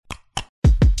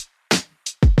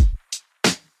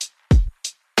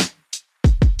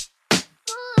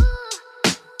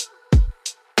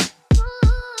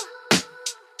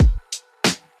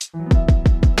What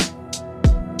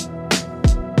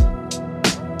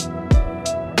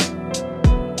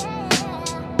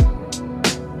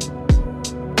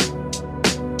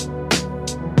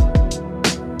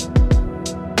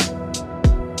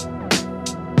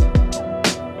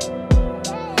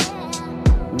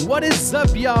is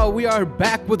up, y'all? We are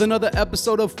back with another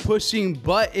episode of Pushing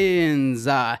Buttons.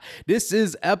 This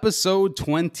is episode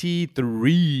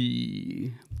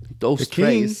 23. Dos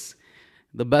Tres,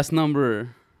 the best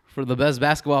number for the best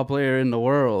basketball player in the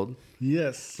world.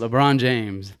 Yes. LeBron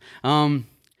James. 2-3.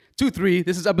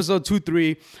 This is episode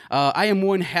 2-3. I am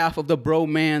one half of the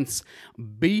Bromance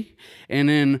B. And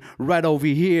then right over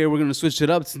here, we're going to switch it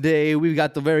up today. We've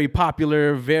got the very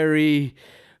popular, very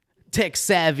tech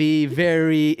savvy,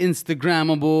 very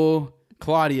Instagrammable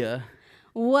Claudia.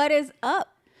 What is up?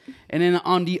 And then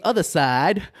on the other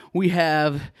side, we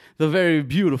have the very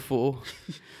beautiful,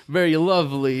 very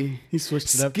lovely, He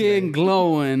switched it up skin today.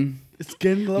 glowing,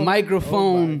 Skin glowing?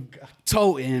 microphone Oh my God.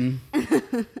 toting,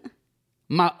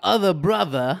 my other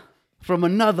brother from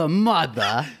another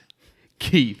mother,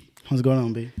 Keith. What's going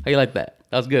on, B? How you like that?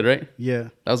 That was good, right? Yeah.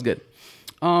 That was good.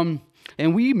 And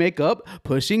we make up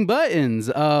Pushing Buttons.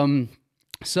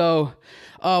 So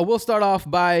we'll start off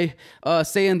by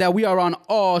saying that we are on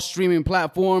all streaming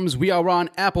platforms. We are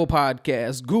on Apple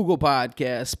Podcasts, Google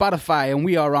Podcasts, Spotify, and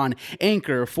we are on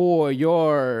Anchor for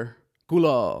your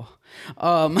culo.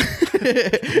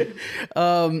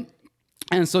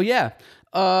 And so, yeah,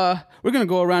 we're going to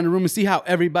go around the room and see how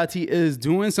everybody is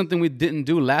doing. Something we didn't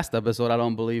do last episode, I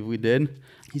don't believe we did.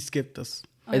 He skipped us.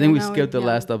 I think we no, skipped the yeah.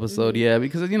 last episode, yeah,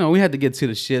 because, you know, we had to get to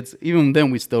the shits. Even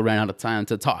then, we still ran out of time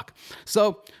to talk.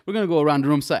 So we're going to go around the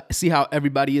room, see how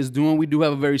everybody is doing. We do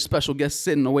have a very special guest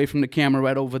sitting away from the camera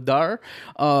right over there.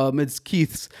 It's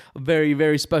Keith's very,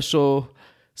 very special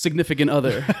significant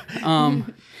other.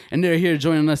 And they're here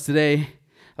joining us today,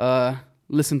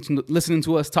 listening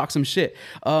to us talk some shit.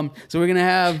 So we're going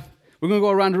to go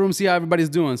around the room, see how everybody's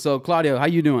doing. So, Claudia, how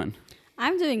you doing?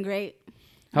 I'm doing great.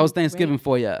 How was Thanksgiving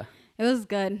for you? It was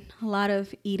good. A lot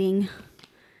of eating. It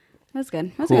was good.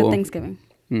 It was a Cool. good Thanksgiving.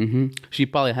 Mm-hmm. She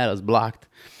probably had us blocked,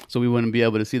 so we wouldn't be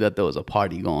able to see that there was a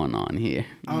party going on here.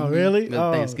 Oh, really? There's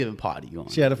a Thanksgiving party going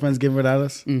on. She had a Friendsgiving without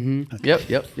us? Mm-hmm.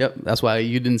 Okay. Yep. That's why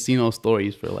you didn't see no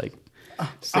stories for like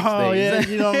 6 days. Oh, yeah.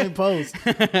 You don't really post.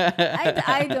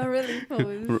 I don't really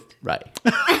post. Right.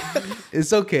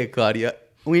 It's okay, Claudia.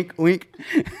 Wink, wink.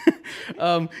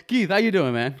 Keith, how you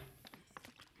doing, man?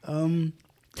 I'm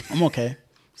okay.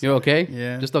 You okay?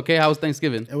 Yeah. Just okay? How was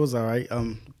Thanksgiving? It was all right.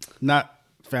 Not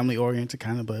family oriented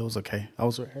kind of, but it was okay. I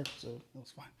was with her, so it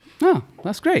was fine. Oh,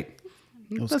 that's great.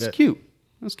 was That's good. cute.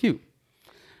 That's cute.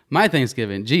 My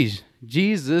Thanksgiving,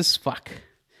 Jesus fuck.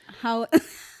 How?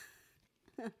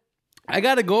 I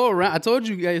gotta go around. I told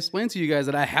you guys, explained to you guys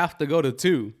that I have to go to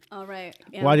 2. All right.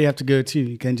 Yeah. Why do you have to go to?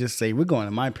 You can't just say, we're going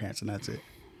to my parents and that's it.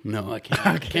 No, I can't.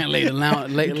 I can't lay the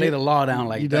law down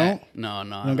like You that. don't? No. You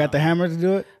don't got the hammer to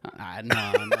do it? No.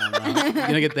 You're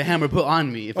gonna get the hammer put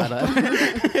on me if I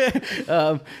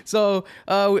don't. So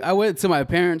I went to my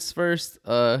parents first.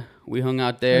 We hung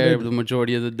out there the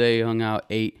majority of the day. Hung out,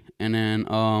 ate, and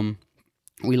then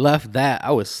we left that.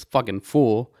 I was fucking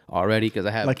full already because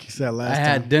I had, Like you said last I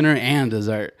had time. dinner and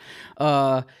dessert.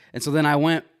 And so then I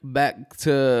went back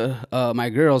to my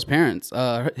girl's parents,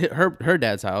 her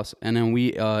dad's house, and then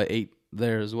we ate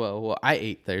there as well. Well, I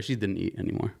ate there. She didn't eat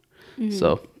anymore.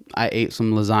 So I ate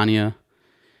some lasagna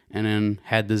and then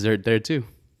had dessert there too.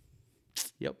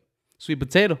 Yep. Sweet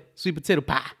potato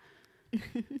pie.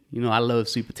 You know, I love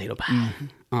sweet potato pie.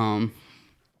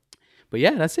 But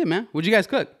yeah, that's it, man. What'd you guys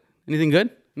cook? Anything good?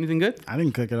 I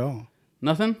didn't cook at all.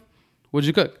 Nothing? What'd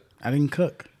you cook? I didn't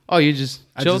cook. Oh, you just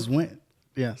I chilled? just went.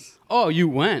 Yes. Oh, you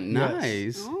went. Yes.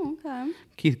 Nice. Oh, okay.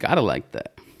 Keith gotta like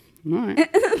that. All right.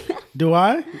 Do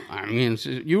I? I mean,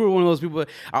 you were one of those people.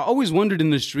 I always wondered in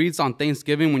the streets on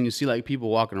Thanksgiving when you see like people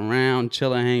walking around,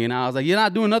 chilling, hanging out. I was like, you're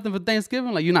not doing nothing for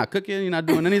Thanksgiving. Like you're not cooking. You're not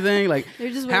doing anything. Like You're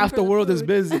just waiting half for the the world is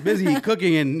food. busy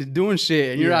cooking and doing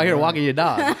shit, and you're out here walking your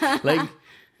dog. Like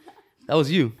that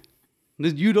was you.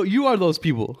 You are those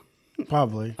people.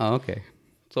 Probably. Oh, okay.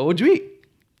 So what'd you eat?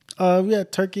 We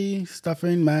had turkey,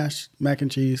 stuffing, mash, mac and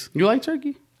cheese. You like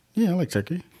turkey? Yeah, I like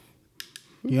turkey.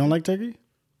 You don't like turkey?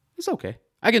 It's okay.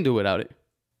 I can do without it.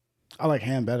 I like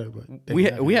ham better, but they We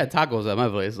have we ham. had tacos at my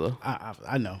place though.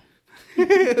 I know.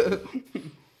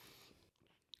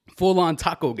 Full on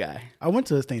taco guy. I went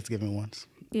to his Thanksgiving once.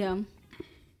 Yeah.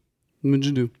 What'd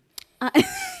you do?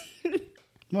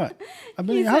 What? I've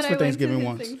been He in your house said for I went to Thanksgiving his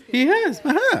once. Thanksgiving. He has.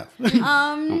 I have.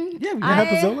 Yeah, You had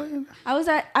pozole?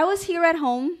 I was here at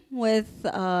home with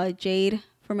Jade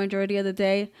for majority of the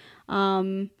day.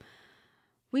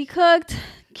 We cooked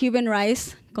Cuban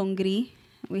rice con gris.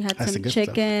 We had That's the some good stuff.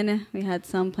 chicken. We had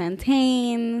some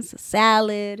plantains,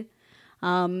 salad,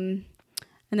 and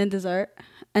then dessert.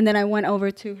 And then I went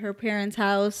over to her parents'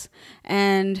 house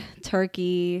and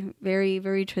turkey. Very,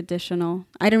 very traditional.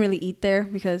 I didn't really eat there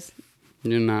because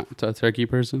You're not a turkey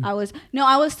person? I was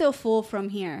still full from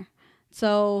here.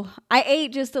 So I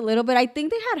ate just a little bit. I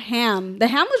think they had ham. The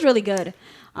ham was really good.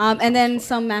 And then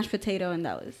some mashed potato, and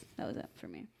that was it for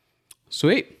me.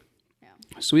 Sweet.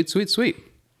 Yeah. Sweet.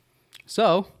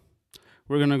 So,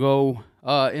 we're going to go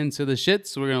into the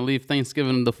shits. We're going to leave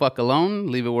Thanksgiving the fuck alone.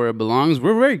 Leave it where it belongs.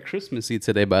 We're very Christmassy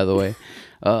today, by the way.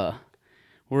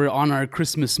 We're on our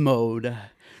Christmas mode.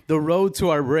 The road to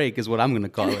our break is what I'm going to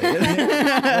call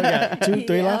it. 2,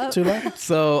 3 left. 2 left.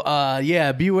 So,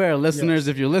 beware, listeners.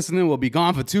 If you're listening, we'll be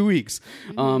gone for 2 weeks.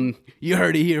 You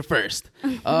heard it here first.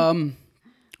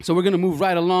 So we're going to move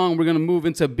right along. We're going to move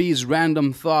into B's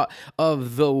random thought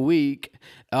of the week.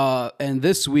 And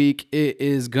this week, it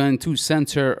is going to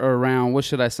center around, what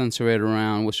should I center it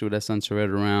around?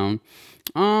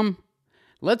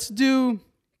 Let's do,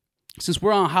 since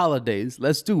we're on holidays,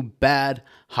 let's do bad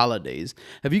holidays.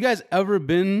 Have you guys ever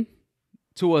been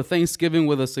to a Thanksgiving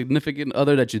with a significant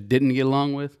other that you didn't get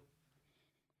along with?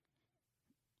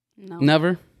 No.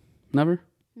 Never?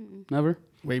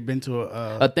 Wait, been to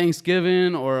A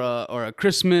Thanksgiving or a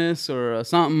Christmas or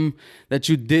something that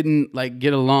you didn't like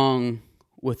get along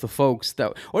with the folks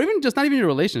that, or even just not even your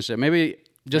relationship, maybe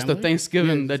just Family? a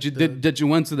Thanksgiving that you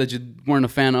went to that you weren't a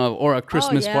fan of, or a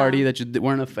Christmas party that you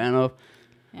weren't a fan of.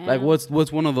 Yeah. Like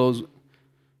what's one of those?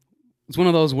 It's one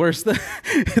of those worst.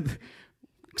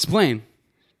 Explain,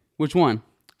 which one?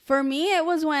 For me, it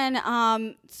was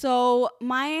when so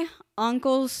my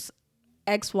uncle's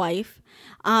ex-wife,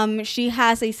 she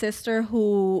has a sister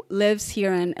who lives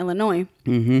here in Illinois.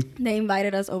 Mm-hmm. They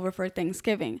invited us over for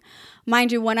Thanksgiving.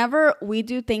 Mind you, whenever we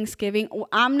do Thanksgiving,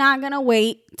 I'm not gonna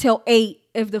wait till 8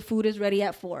 if the food is ready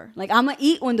at 4. Like I'm gonna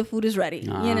eat when the food is ready,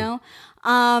 you know?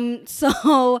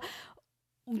 So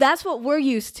that's what we're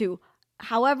used to.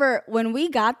 However, when we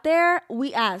got there,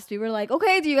 we asked. We were like,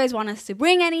 okay, do you guys want us to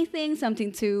bring anything,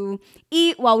 something to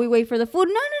eat while we wait for the food?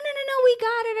 No. We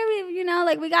got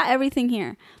it. We got everything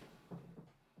here.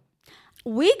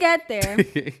 We get there,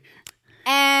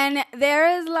 and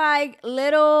there is like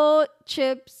little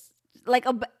chips,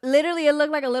 literally it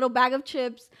looked like a little bag of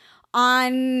chips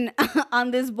on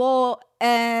this bowl,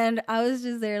 and I was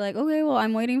just there like, okay, well,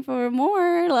 I'm waiting for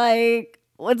more. Like,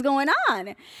 what's going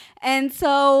on? And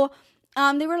so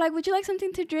they were like, would you like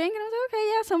something to drink? And I was like,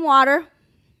 okay, yeah, some water.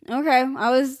 Okay,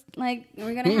 I was like,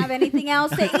 we're gonna have anything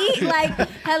else to eat? Like,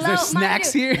 hello, Is there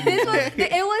snacks here?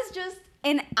 It was just,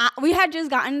 and we had just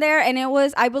gotten there, and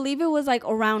I believe it was like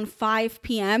around 5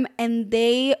 p.m. and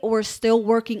they were still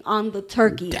working on the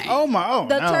turkey.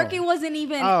 The turkey wasn't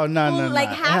even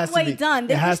halfway done.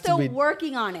 They were still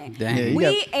working on it. Dang.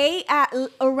 We ate at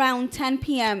around 10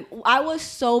 p.m. I was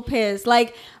so pissed.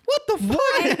 Like, What the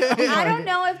fuck? I don't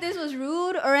know if this was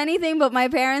rude or anything, but my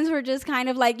parents were just kind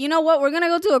of like, you know what? We're going to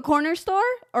go to a corner store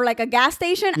or like a gas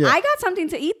station. Yeah. I got something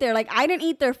to eat there. Like, I didn't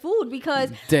eat their food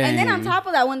because, and then on top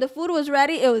of that, when the food was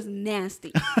ready, it was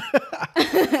nasty.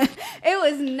 It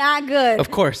was not good.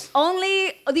 Of course.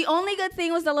 The only good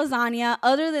thing was the lasagna.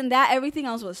 Other than that, everything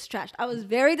else was trash. I was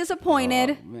very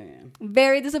disappointed. Oh, man.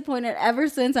 Very disappointed ever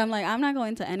since. I'm like, I'm not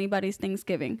going to anybody's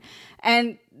Thanksgiving.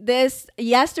 And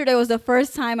yesterday was the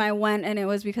first time I went, and it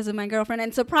was because of my girlfriend.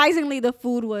 And surprisingly, the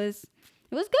food was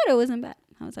good. It wasn't bad.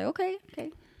 I was like, okay.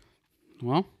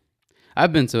 Well,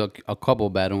 I've been to a couple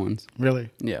bad ones.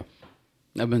 Really? Yeah.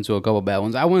 I've been to a couple bad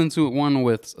ones. I went to one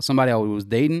with somebody I was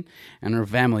dating, and her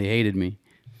family hated me.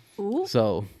 Ooh.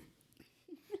 So,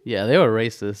 yeah, they were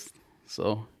racist.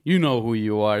 So, you know who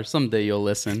you are. Someday you'll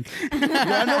listen. Do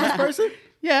I know this person?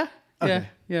 Yeah. Okay.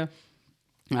 Yeah.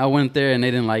 I went there, and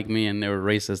they didn't like me, and they were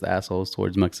racist assholes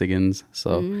towards Mexicans.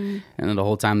 So, and then the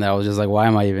whole time that I was just like, why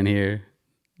am I even here?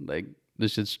 Like,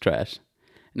 this shit's trash.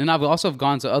 And then I've also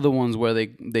gone to other ones where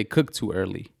they cook too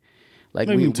early. Like,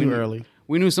 too early.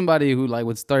 We knew somebody who like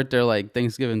would start their like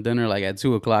Thanksgiving dinner like at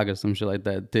 2:00 or some shit like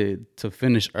that to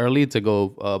finish early to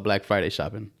go Black Friday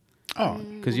shopping. Oh,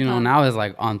 Because now it's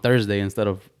like on Thursday instead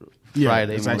of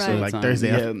Friday. It's most of actually the like time.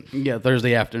 Thursday. Yeah,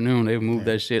 Thursday afternoon. They've moved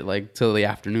that shit like till the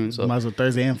afternoon. So Might as well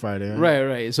Thursday and Friday. Right?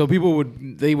 right. So people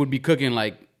would be cooking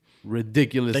like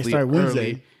ridiculously They start early.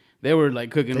 Wednesday. They were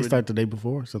like cooking. They start the day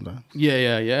before sometimes.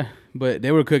 Yeah. But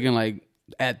they were cooking like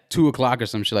at 2:00 or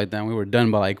some shit like that. And we were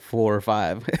done by like 4 or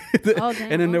 5. Oh,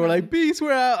 damn, and then they were okay. like, "Peace,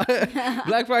 we're out."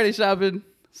 Black Friday shopping.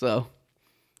 So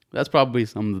that's probably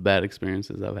some of the bad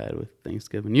experiences I've had with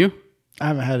Thanksgiving. You? I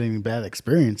haven't had any bad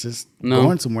experiences. No.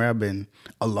 Going somewhere, I've been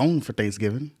alone for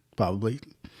Thanksgiving, probably.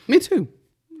 Me too.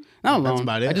 Not alone. That's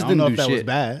about it. I just don't know didn't if that do was shit.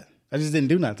 bad. I just didn't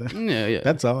do nothing. Yeah.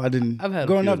 That's all. I didn't. I've had a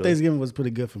growing few up, of those. Thanksgiving was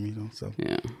pretty good for me, though. So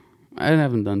Yeah. I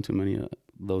haven't done too many of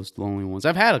those lonely ones.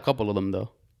 I've had a couple of them though,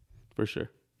 for sure.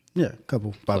 yeah, a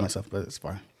couple by myself, but it's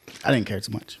fine. I didn't care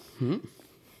too much.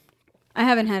 I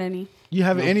haven't had any. You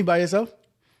have any by yourself?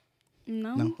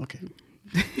 No. No. Okay.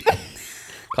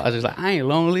 Cause it's like I ain't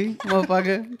lonely,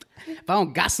 motherfucker. If I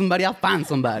don't got somebody, I'll find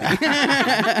somebody.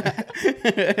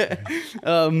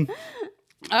 All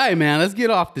right, man. Let's get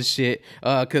off this shit,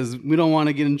 cause we don't want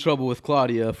to get in trouble with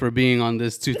Claudia for being on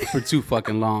this for too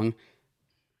fucking long.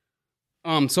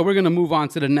 So we're gonna move on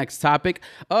to the next topic.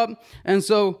 And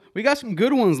so we got some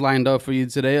good ones lined up for you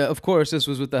today. Of course, this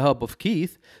was with the help of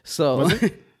Keith. So,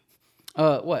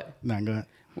 what? Nah, go ahead.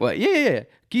 What? Yeah.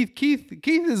 Keith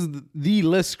is the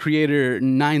list creator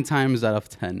 9 times out of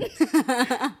 10.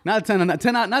 Not 10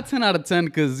 out of 10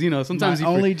 because sometimes My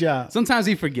only job. Sometimes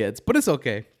he forgets, but it's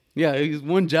okay. Yeah, he's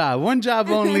one job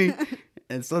only,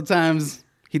 and sometimes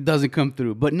he doesn't come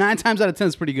through. But 9 times out of 10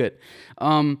 is pretty good.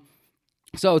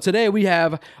 So today we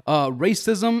have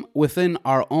racism within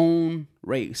our own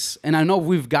race. And I know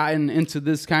we've gotten into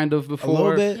this kind of before.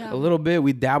 little bit. Yeah. A little bit.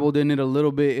 We dabbled in it a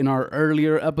little bit in our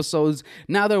earlier episodes.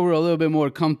 Now that we're a little bit more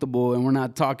comfortable and we're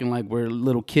not talking like we're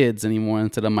little kids anymore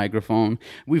into the microphone,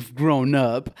 we've grown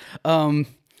up.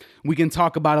 We can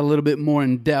talk about a little bit more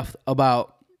in depth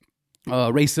about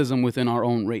racism within our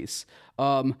own race.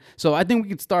 So I think we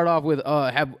could start off with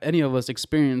have any of us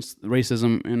experienced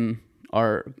racism in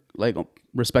our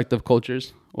respective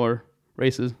cultures or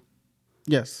races?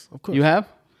 Yes, of course. You have?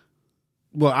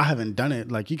 Well, I haven't done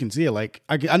it. Like, you can see it. Like,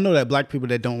 I know that black people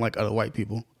that don't like other white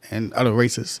people and other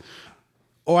races.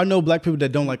 Or I know black people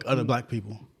that don't like other black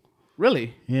people.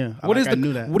 Really? Yeah. I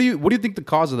knew that. What do you think the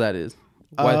cause of that is?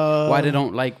 Why they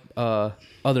don't like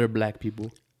other black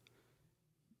people?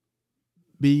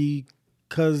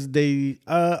 Because they,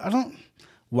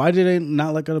 why do they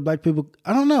not like other black people?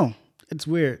 I don't know. It's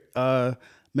weird.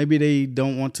 Maybe they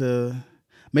don't want to,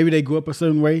 maybe they grew up a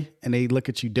certain way and they look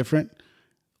at you different.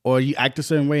 Or you act a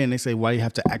certain way and they say, why do you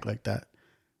have to act like that?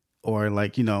 Or why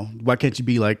can't you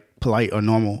be like polite or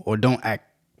normal or don't act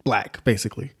black,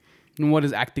 basically. And what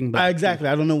is acting black? Exactly.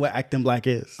 I don't know what acting black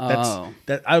is. We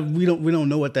don't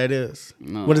know what that is.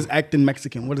 No. What is acting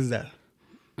Mexican? What is that?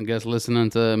 I guess listening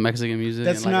to Mexican music.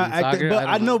 That's and not acting.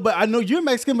 soccer? But I know you're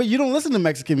Mexican, but you don't listen to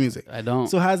Mexican music. I don't.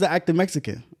 So how's that acting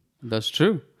Mexican? That's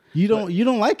true. You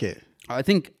don't like it. I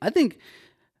think,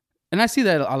 and I see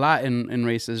that a lot in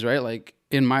races, right? Like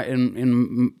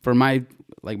from my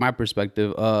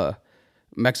perspective,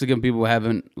 Mexican people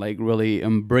haven't like really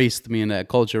embraced me in that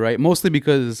culture, right? Mostly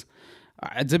because,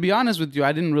 to be honest with you,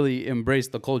 I didn't really embrace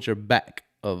the culture back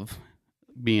of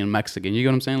being Mexican. You get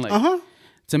what I'm saying? Like,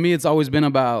 to me, it's always been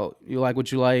about you like what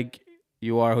you like,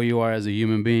 you are who you are as a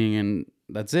human being, and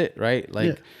that's it, right? Like,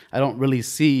 Yeah. I don't really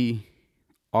see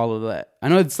all of that. I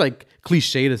know it's like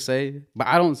cliche to say, but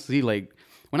I don't see like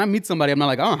when I meet somebody, I'm not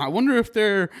like, oh, I wonder if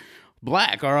they're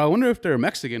black, or I wonder if they're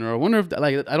Mexican, or I wonder if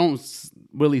like I don't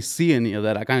really see any of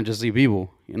that. I kind of just see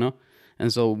people,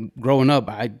 And so growing up,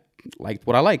 I liked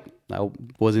what I liked. I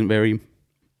wasn't very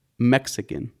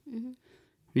Mexican. Mm-hmm.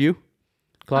 You,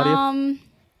 Claudia?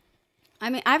 I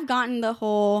mean, I've gotten the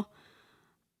whole,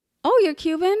 oh, you're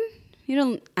Cuban? You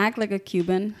don't act like a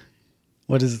Cuban.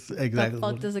 What is exactly? The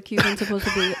fuck does a Cuban supposed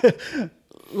to be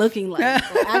looking like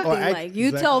or acting like? You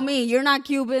exactly. told me you're not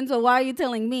Cuban, so why are you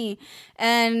telling me?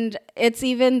 And it's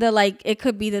even it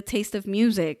could be the taste of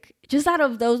music. Just out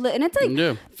of those, and it's like,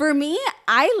 Yeah. for me,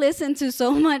 I listen to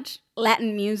so much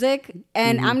Latin music,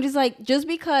 and I'm just like, just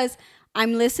because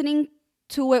I'm listening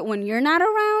to it when you're not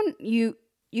around, you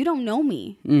don't know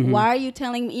me. Why are you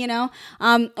telling me,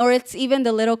 or it's even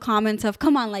the little comments of,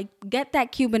 come on, like, get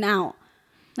that Cuban out.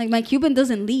 Like, my Cuban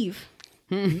doesn't leave.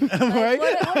 Right?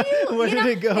 Where did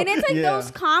it go? And it's like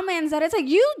those comments that it's like,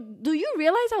 do you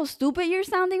realize how stupid you're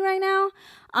sounding right now?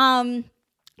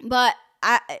 But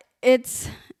it's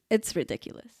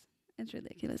ridiculous. It's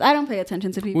ridiculous. I don't pay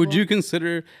attention to people. Would you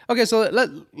consider? Okay, so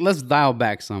let's dial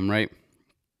back some, right?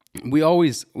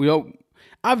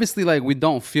 Obviously, like, we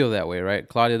don't feel that way, right?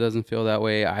 Claudia doesn't feel that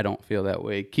way. I don't feel that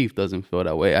way. Keith doesn't feel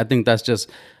that way. I think that's just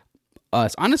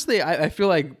us. Honestly, I feel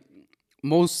like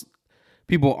most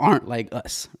people aren't like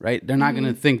us, right? They're not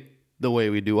gonna think the way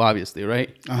we do, obviously,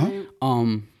 right? I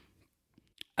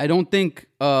don't think.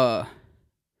 I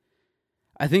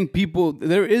think people.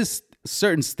 There is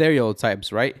certain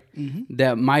stereotypes, right?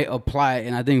 That might apply,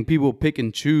 and I think people pick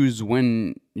and choose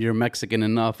when you're Mexican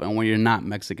enough and when you're not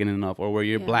Mexican enough, or where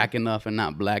you're black enough and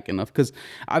not black enough. Because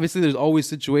obviously, there's always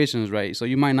situations, right? So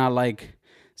you might not like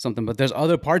something, but there's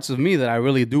other parts of me that I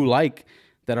really do like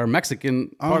that are Mexican,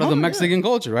 part of the Mexican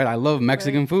culture, right? I love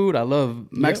Mexican food. I love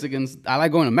Mexicans. I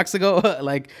like going to Mexico.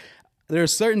 Like, there are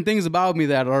certain things about me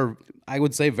that are, I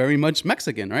would say, very much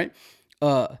Mexican, right?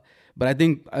 But I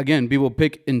think, again, people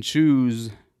pick and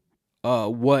choose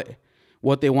what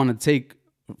they want to take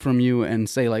from you and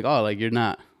say, like, oh, like, you're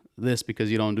not this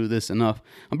because you don't do this enough.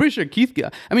 I'm pretty sure Keith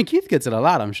gets it a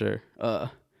lot, I'm sure,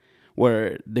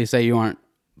 where they say you aren't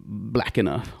black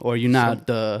enough, or you're not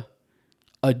a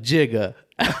jigger.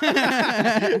 You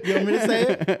want me to say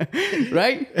it?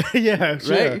 Right? Yeah,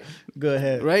 sure. Right? Go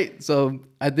ahead. Right? So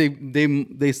I think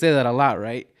they say that a lot,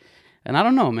 right? And I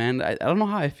don't know, man. I don't know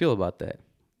how I feel about that.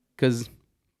 Because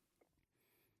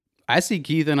I see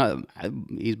Keith and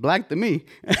he's black to me.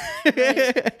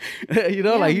 You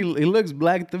know, like he looks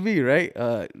black to me, right?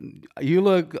 You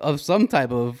look of some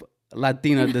type of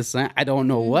Latina descent. I don't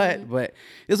know what, but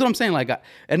that's what I'm saying. Like,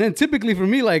 and then typically for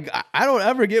me, like, I don't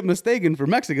ever get mistaken for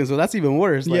Mexican, so that's even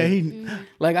worse. Like,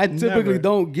 like I typically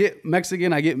don't get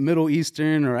Mexican. I get Middle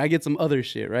Eastern, or I get some other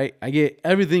shit, right? I get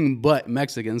everything but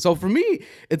Mexican. So for me,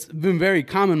 it's been very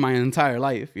common my entire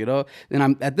life, you know. And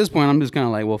I'm at this point, I'm just kind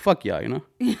of like, well, fuck y'all, you know.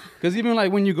 Because even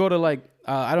like when you go to like,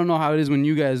 I don't know how it is when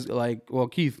you guys like. Well,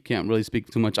 Keith can't really speak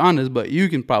too much on this, but you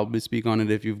can probably speak on it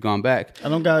if you've gone back. I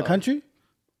don't got a country.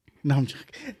 No, I'm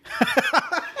joking.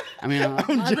 I mean,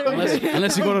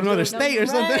 unless you go to another state or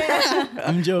something.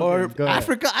 I'm joking. Or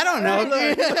Africa. I don't know.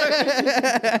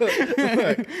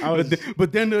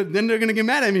 But then they're going to get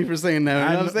mad at me for saying that. You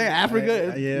know what I'm saying?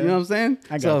 Africa. You know what I'm saying?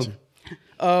 I got you.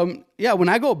 Yeah, when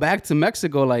I go back to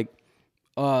Mexico, like,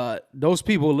 those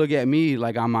people look at me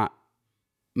like I'm not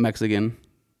Mexican.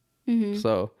 Mm-hmm.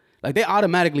 So, like, they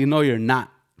automatically know you're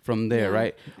not from there,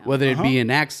 right? Whether it be an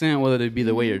accent, whether it be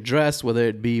the way you're dressed, whether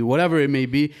it be whatever it may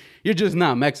be, you're just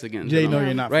not Mexican. They know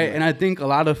you're not, right? And I think a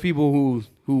lot of people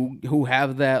who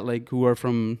have that, like, who are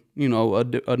from, you know,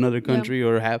 another country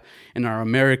or are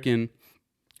American,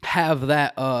 have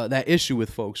that that issue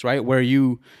with folks, right? Where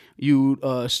you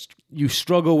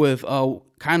struggle with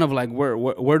kind of like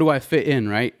where do I fit in,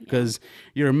 right? Because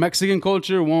your Mexican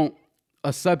culture won't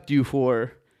accept you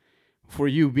for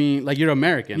you being like, you're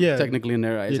American, technically in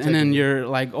their eyes. And then you're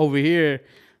like, over here,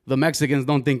 the Mexicans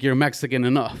don't think you're Mexican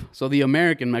enough. So the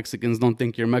American Mexicans don't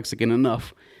think you're Mexican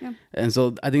enough. Yeah. And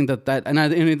so I think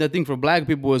I think for black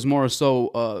people is more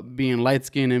so being light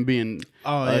skinned and being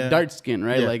dark skinned,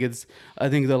 right? Yeah. Like, I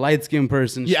think the light skinned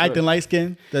person. Yeah, acting light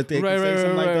skinned. That they can say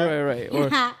something like that. Right.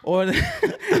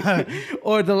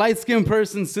 Or the light skinned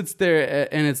person sits there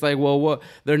and it's like, well,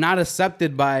 they're not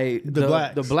accepted by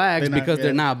the blacks because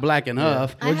they're not black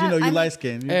enough. Yeah. Well, you light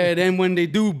skinned. And then when they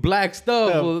do black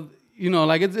stuff, well, you know,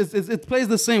 like it plays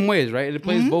the same ways, right? It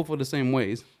plays both of the same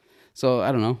ways. So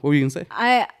I don't know. What were you gonna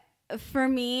say? For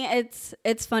me,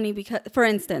 it's funny because, for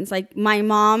instance, like my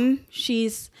mom,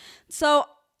 so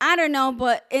I don't know,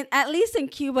 but at least in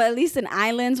Cuba, at least in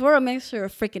islands, we're a mixture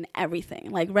of freaking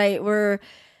everything. Like, right, we're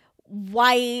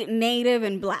white, native,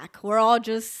 and black. We're all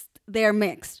just they're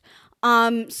mixed.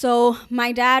 So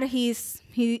my dad,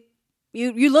 you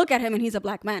look at him and he's a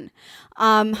black man.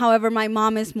 However, my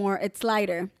mom is it's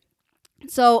lighter.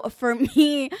 So for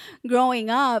me, growing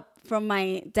up from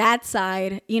my dad's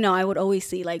side, you know, I would always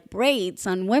see like braids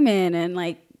on women and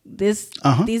like these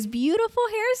beautiful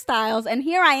hairstyles. And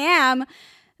here I am,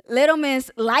 little Miss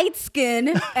Light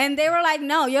Skin. And they were like,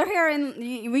 no, your hair, and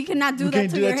we cannot do that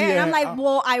to your hair. And I'm like,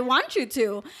 well, I want you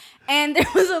to. And there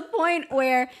was a point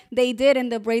where they did,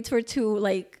 and the braids were too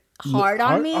like hard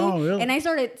on me. Oh, really? And I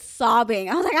started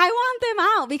sobbing. I was like, I want them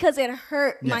out because it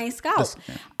hurt my scalp.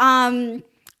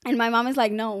 And my mom is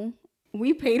like, no,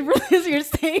 we paid for this. You're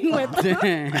staying with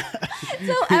them.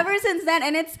 So ever since then,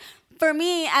 and it's, for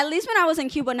me, at least when I was in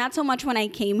Cuba, not so much when I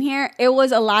came here, it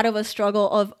was a lot of a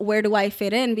struggle of where do I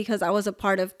fit in, because I was a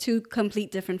part of two complete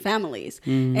different families.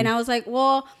 Mm-hmm. And I was like,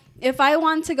 well, if I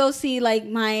want to go see like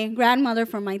my grandmother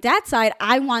from my dad's side,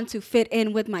 I want to fit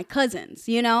in with my cousins,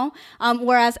 you know?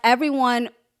 Whereas everyone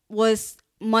was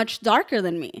much darker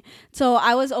than me. So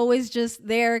I was always just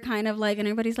there kind of like, and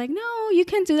everybody's like, no, you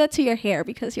can't do that to your hair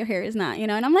because your hair is not, you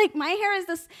know? And I'm like, my hair is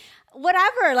this,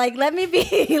 whatever, like, let me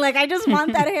be. Like, I just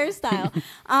want that hairstyle.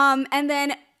 And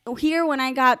then here, when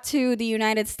I got to the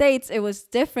United States, it was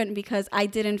different because I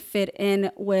didn't fit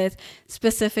in with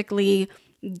specifically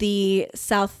the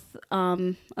South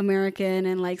American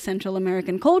and like Central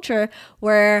American culture,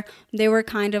 where they were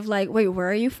kind of like, wait, where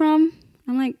are you from?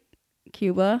 I'm like,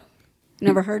 Cuba.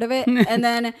 never heard of it. And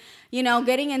then,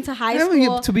 getting into high I mean,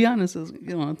 school. to be honest, it's,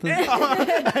 it's a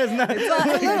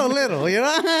little, you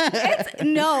know.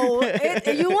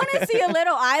 You want to see a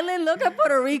little island? Look at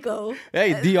Puerto Rico.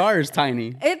 Hey, DR is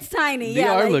tiny. It's tiny. DR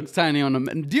Yeah, looks tiny on the.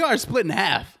 DR is split in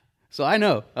half, so I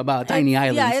know about tiny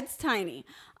islands. Yeah, it's tiny.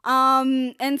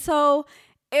 And so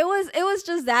it was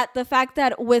just that the fact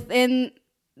that within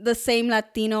the same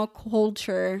Latino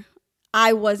culture,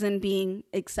 I wasn't being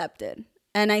accepted.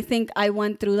 And I think I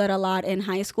went through that a lot in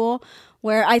high school,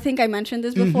 where I think I mentioned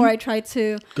this before. I tried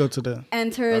to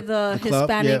enter the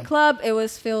Hispanic club. It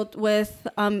was filled with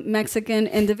Mexican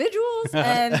individuals,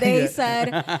 and they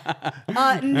said,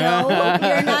 "No,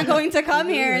 you're not going to come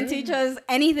here and teach us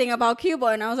anything about Cuba."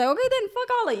 And I was like, "Okay, then fuck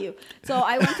all of you." So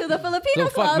I went to the Filipino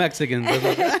club. Fuck Mexicans. I'm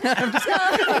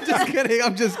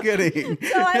just kidding.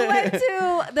 So I went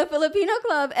to the Filipino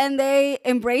club, and they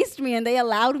embraced me, and they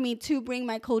allowed me to bring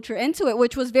my culture into it,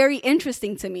 which was very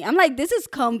interesting to me. I'm like, this is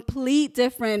complete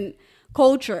different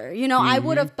culture. I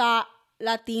would have thought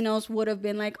Latinos would have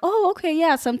been like, oh, okay,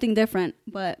 yeah, something different.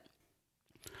 But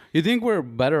you think we're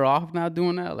better off now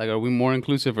doing that? Like, are we more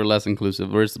inclusive or less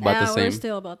inclusive? Or it's about the same? We're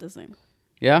still about the same.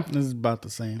 Yeah? This is about the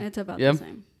same. It's about the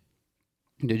same.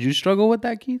 Did you struggle with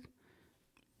that, Keith?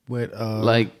 With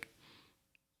like,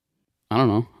 I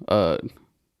don't know.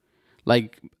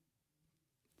 Like,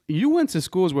 you went to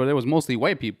schools where there was mostly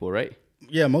white people, right?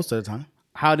 Yeah, most of the time.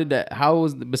 How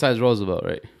was besides Roosevelt,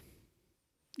 right?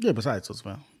 Yeah, besides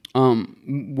Roosevelt.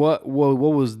 What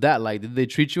was that like? Did they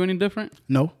treat you any different?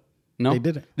 No, they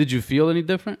didn't. Did you feel any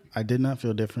different? I did not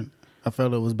feel different. I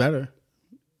felt it was better.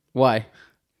 Why?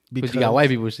 Because you got white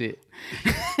people shit.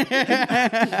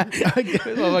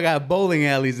 I got bowling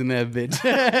alleys in that bitch.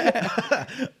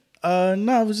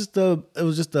 No, it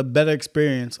was just a better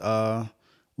experience. It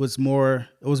was more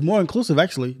inclusive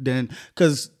actually than,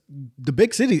 because the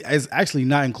big city is actually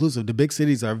not inclusive. The big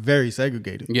cities are very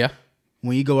segregated. Yeah.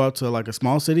 When you go out to like a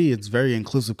small city, it's very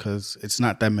inclusive because it's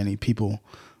not that many people.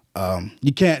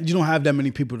 You don't have that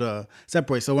many people to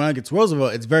separate. So when I get to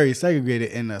Roosevelt, it's very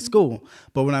segregated in a school.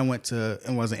 But when I was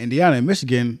in Indiana and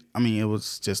Michigan, I mean, it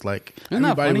was just like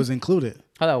everybody was included.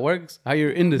 How that works? How you're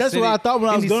in the That's city? what I thought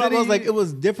when I was growing up. I was like, city? it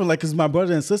was different. Like, because my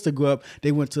brother and sister grew up,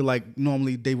 they went to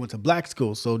normally they went to black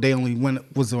schools. So they only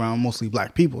was around mostly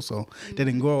black people. So they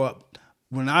didn't grow up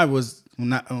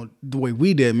the way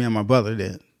we did, me and my brother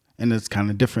did. And it's kind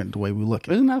of different the way we look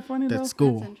at it. Isn't that funny, That though?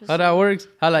 school. How that works?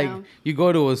 How, you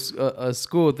go to a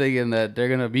school thinking that they're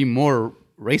going to be more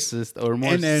racist or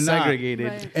more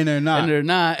segregated. Right. And they're not. And they're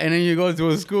not. And then you go to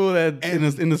a school that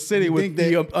in the city with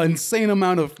the insane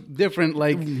amount of different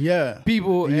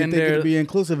people, and you think it'd be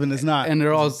inclusive, and it's not. And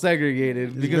they're all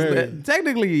segregated because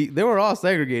technically they were all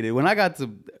segregated. When I got to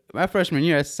my freshman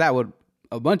year, I sat with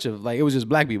a bunch of it was just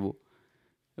black people.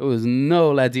 It was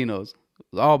no Latinos. It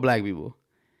was all black people.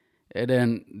 And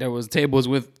then there was tables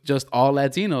with just all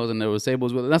Latinos, and there was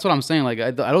tables with. That's what I'm saying. Like I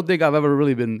don't think I've ever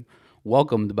really been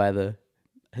welcomed by the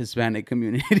Hispanic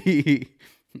community.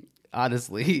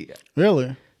 Honestly,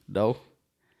 Really? no.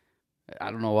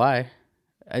 I don't know why.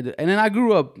 And then I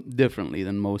grew up differently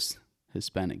than most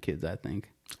Hispanic kids, I think.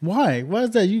 Why? Why is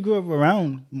that? You grew up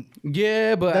around.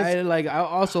 Yeah, but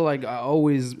I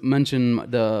always mention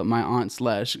my aunt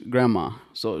 / grandma.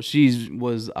 So she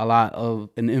was a lot of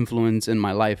an influence in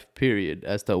my life, period,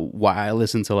 as to why I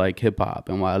listen to hip hop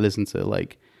and why I listen to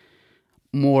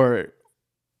more,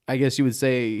 I guess you would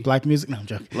say, Black music? No, I'm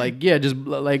joking.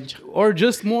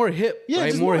 just more hip, Yeah, right?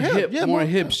 just More more hip. hip, Yeah, more more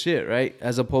hip hip. shit, right?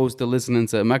 As opposed to listening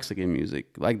to Mexican music.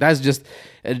 Like that's just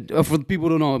for the people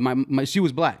who don't know. She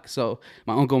was black, so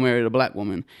my uncle married a black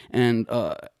woman, and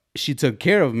she took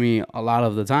care of me a lot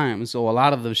of the time. So a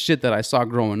lot of the shit that I saw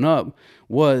growing up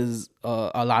was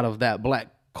a lot of that black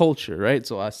culture, right?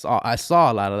 So I saw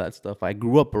a lot of that stuff. I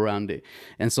grew up around it,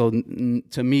 and so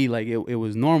to me, it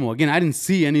was normal. Again, I didn't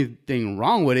see anything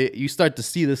wrong with it. You start to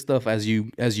see this stuff as you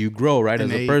grow, right?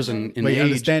 As a person in But age, you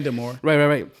understand it more.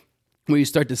 right. Where you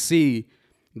start to see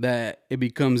that it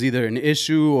becomes either an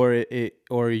issue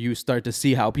or you start to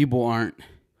see how people aren't.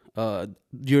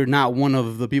 You're not one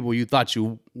of the people you thought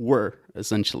you were,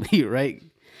 essentially, right?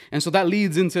 And so that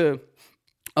leads into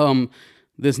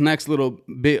this next little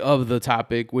bit of the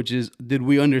topic, which is, did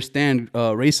we understand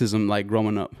racism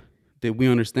growing up? Did we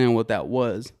understand what that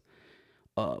was?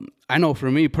 I know for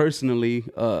me personally,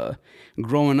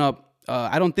 growing up,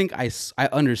 I don't think I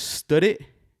understood it,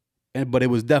 but it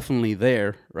was definitely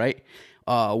there, right?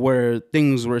 Where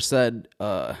things were said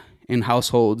in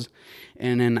households,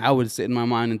 and then I would sit in my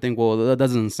mind and think, well, that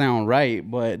doesn't sound right,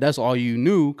 but that's all you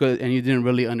knew, and you didn't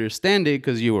really understand it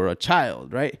because you were a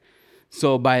child, right?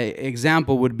 So by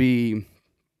example would be,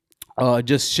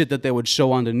 just shit that they would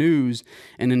show on the news,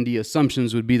 and then the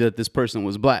assumptions would be that this person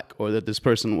was black or that this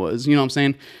person was, you know what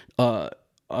I'm saying,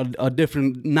 a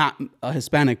different, not a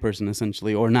Hispanic person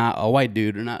essentially, or not a white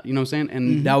dude, or not, you know what I'm saying?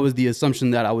 And that was the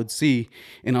assumption that I would see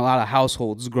in a lot of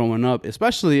households growing up,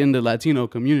 especially in the Latino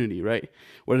community, right?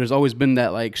 Where there's always been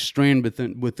that like strain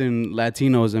within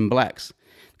Latinos and blacks,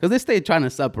 because they stay trying to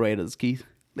separate us, Keith.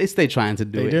 They stay trying to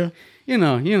do it. do? You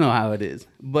know how it is.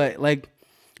 But like,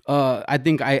 I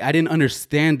think I didn't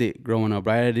understand it growing up,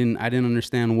 right? I didn't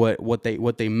understand what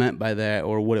they meant by that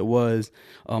or what it was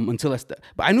until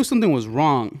but I knew something was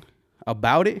wrong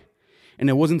about it, and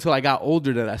it wasn't until I got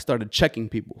older that I started checking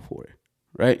people for it,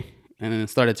 right? And then it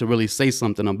started to really say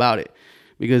something about it,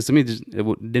 because to me it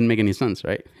didn't make any sense,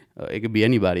 right? It could be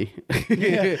anybody.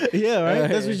 Yeah, right.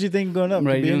 That's what you think going up,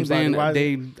 right? You know what I'm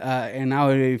saying? And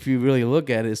now if you really look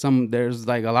at it, there's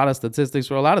like a lot of statistics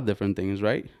for a lot of different things,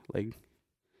 right? Like,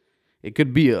 it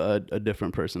could be a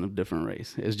different person of different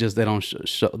race. It's just they don't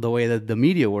show the way that the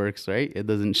media works, right? It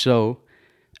doesn't show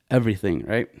everything,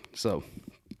 right? So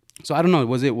I don't know.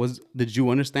 Did you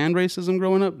understand racism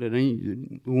growing up?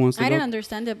 Who wants to I go? didn't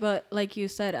understand it, but like you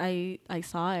said, I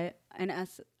saw it, and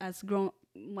as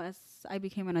I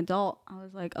became an adult, I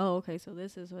was like, oh, okay, so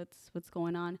this is what's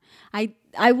going on.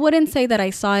 I wouldn't say that I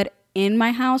saw it in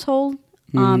my household,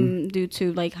 due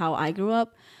to like how I grew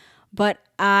up, but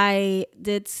I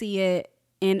did see it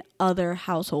in other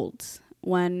households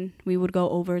when we would go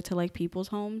over to like people's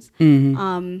homes,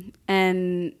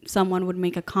 and someone would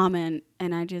make a comment,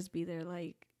 and I'd just be there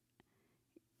like,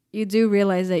 you do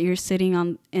realize that you're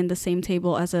sitting in the same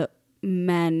table as a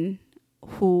man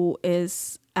who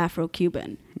is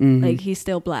Afro-Cuban. Like, he's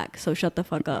still black, so shut the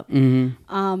fuck up.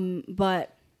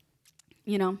 But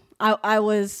you know, I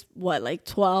was like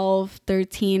 12,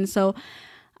 13, so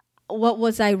what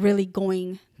was I really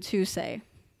going to say?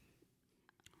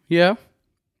 Yeah.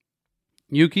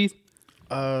 You, Keith?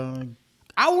 Uh,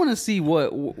 I want to see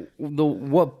what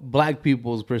black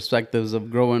people's perspectives of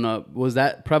growing up, was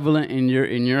that prevalent in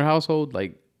your household,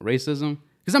 like racism?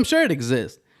 Because I'm sure it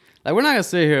exists. Like, we're not gonna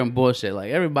sit here and bullshit.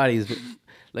 Like, everybody's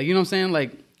like, you know what I'm saying?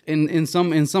 Like, in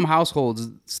some households,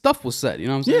 stuff was said. You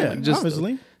know what I'm saying? Yeah, like, just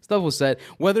obviously. Stuff was said.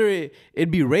 Whether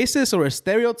it'd be racist or a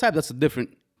stereotype, that's a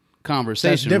different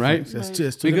conversation, right? That's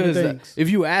just two Because different things. if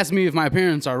you ask me if my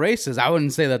parents are racist, I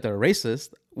wouldn't say that they're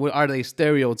racist. Are they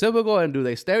stereotypical, and do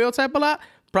they stereotype a lot?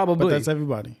 Probably. But that's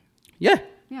everybody. Yeah.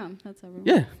 Yeah, that's everyone.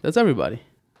 Yeah, that's everybody.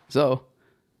 So,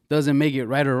 does it make it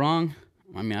right or wrong?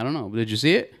 I mean, I don't know. Did you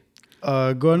see it?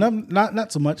 Growing up,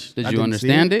 not so much. Did I you didn't see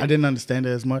understand it? I didn't understand it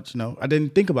as much. No, I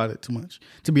didn't think about it too much.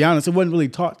 To be honest, it wasn't really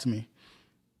taught to me.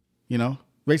 You know,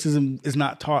 racism is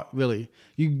not taught really.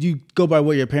 You go by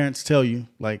what your parents tell you.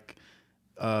 Like,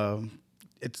 they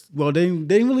didn't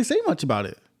really say much about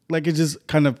it. Like, it's just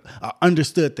kind of an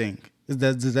understood thing.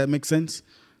 Does that make sense?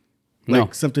 Like,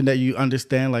 No. something that you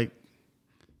understand. Like,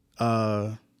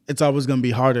 it's always gonna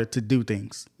be harder to do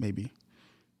things, maybe.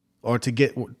 Or to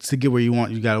get where you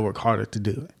want, you got to work harder to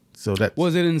do it. So that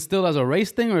Was it instilled as a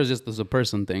race thing, or just as a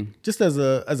person thing? just as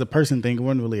a person thing. It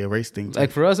wasn't really a race thing.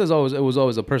 Like, for us, it was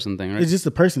always a person thing, right? It's just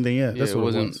a person thing. Yeah, Yeah, that's it what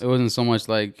wasn't. it was. It wasn't so much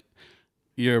like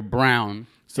you're brown,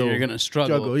 so you're gonna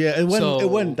struggle. Yeah, it wasn't. So It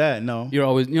wasn't that. No, You're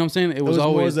always. You know what I'm saying? it was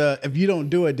always. more if you don't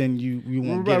do it, then you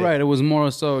won't get Right. it. It was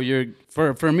more so you're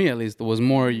for me at least. It was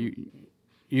more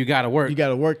you got to work. You got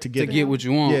to work to get get what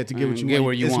you want. Yeah, to get what and you get want.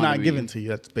 where you it's want not to be. given to you.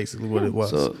 That's basically what it was.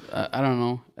 So I don't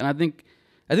know, and I think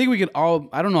we could all.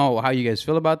 I don't know how you guys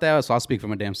feel about that, so I'll speak for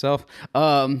my damn self.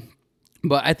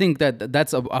 But I think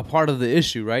that's a part of the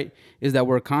issue, right? Is that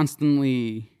we're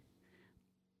constantly,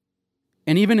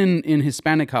 and even in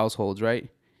Hispanic households, right?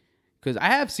 Because I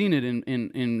have seen it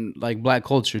in like black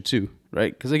culture too,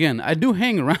 right? Because again, I do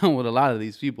hang around with a lot of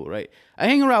these people, right? I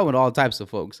hang around with all types of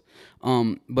folks.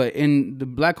 But in the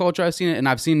black culture, I've seen it, and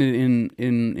I've seen it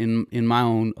in my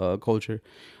own culture.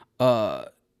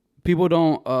 People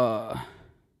don't.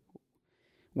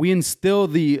 We instill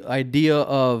the idea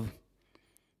of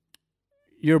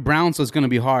you're brown, so it's gonna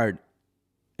be hard,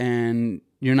 and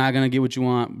you're not gonna get what you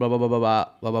want. Blah blah blah blah blah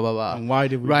blah blah blah blah. And why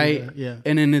did we do right? that? Yeah.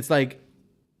 And then it's like,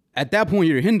 at that point,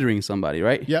 you're hindering somebody,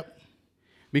 right? Yep.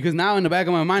 Because now in the back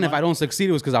of my mind, if I don't succeed,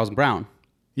 it was because I was brown.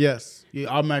 Yes. You're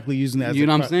automatically using that as You a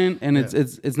know what I'm crutch. saying? And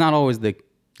it's not always the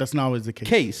That's not always the case.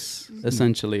 case,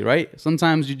 essentially, right?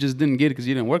 Sometimes you just didn't get it because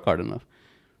you didn't work hard enough,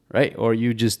 right? Or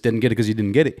you just didn't get it because you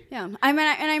didn't get it. Yeah,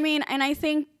 I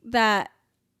think that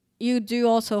you do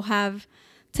also have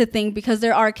to think, because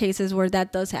there are cases where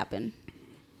that does happen,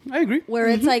 I agree. where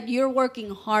it's like you're working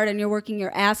hard and you're working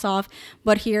your ass off,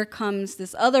 but here comes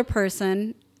this other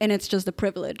person and it's just a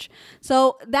privilege.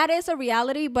 So that is a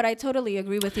reality, but I totally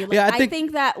agree with you. Like, Yeah, I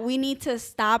think that we need to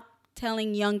stop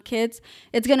telling young kids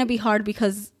it's going to be hard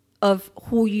because of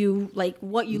who you like,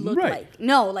 what you look Right. like.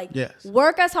 No, like Yes.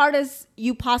 work as hard as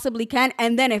you possibly can,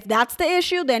 and then if that's the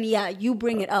issue, then yeah, you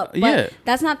bring it up. But yeah.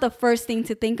 that's not the first thing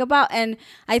to think about, and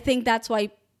I think that's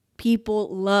why people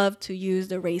love to use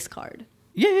the race card.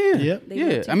 Yeah. Yep. They Yeah.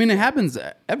 love to I mean, it happens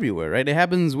everywhere, right? It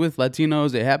happens with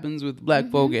Latinos. It happens with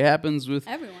Black folk. It happens with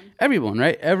everyone,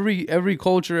 right? Every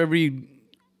culture, every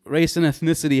race and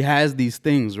ethnicity has these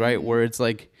things, right? Where it's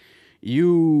like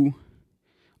you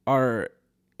are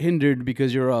hindered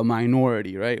because you're a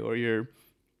minority, right? Or you're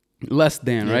less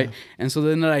than, right? And so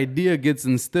then that idea gets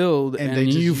instilled, And and, they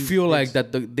just you use feel like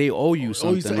it. that they owe you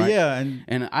something, right? Yeah,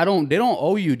 And they don't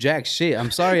owe you jack shit. I'm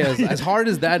sorry, as hard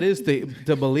as that is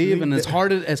to believe, and as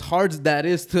hard as that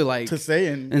is to like to say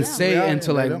and say and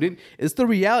to like, it's the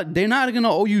reality. They're not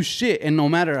gonna owe you shit, and no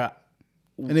matter.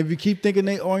 and if you keep thinking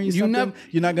they owe you something,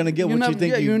 you're not gonna get what you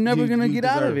think. You're never gonna you get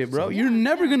out of deserve, it, bro. so. You're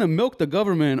never gonna milk the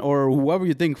government or whoever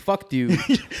you think fucked you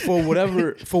for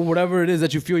whatever it is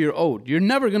that you feel you're owed. You're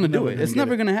never gonna do it. It's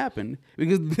never gonna happen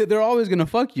because they're always gonna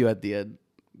fuck you at the end,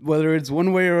 whether it's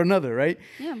one way or another, right?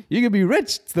 Yeah. You could be rich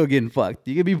still getting fucked.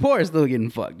 You could be poor still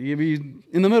getting fucked. You could be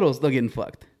in the middle still getting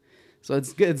fucked. So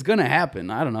it's gonna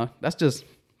happen. I don't know. That's just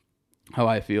how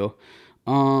I feel.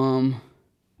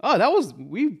 That was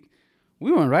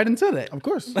we went right into that. Of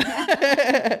course.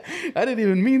 I didn't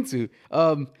even mean to.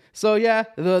 So yeah,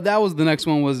 that was the next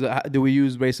one was do we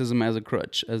use racism as a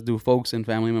crutch, as do folks and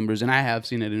family members, and I have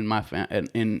seen it in my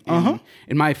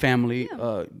in my family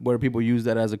where people use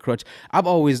that as a crutch. I've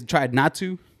always tried not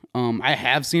to. I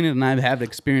have seen it and I have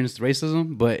experienced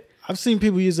racism, but I've seen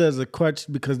people use it as a crutch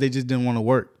because they just didn't want to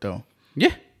work though.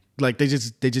 yeah, Like they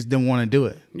just didn't want to do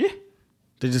it. yeah,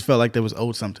 They just felt like they was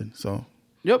owed something. So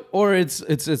yep. Or it's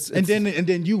and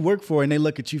then you work for it and they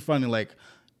look at you funny like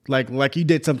you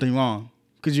did something wrong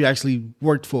because you actually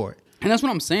worked for it. and that's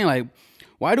what I'm saying. Like,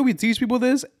 why do we teach people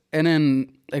this and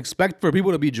then expect for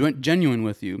people to be genuine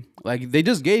with you? Like, they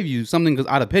just gave you something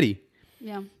out of pity.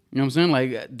 Yeah. You know what I'm saying?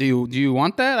 Like, do you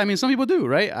want that? I mean, some people do,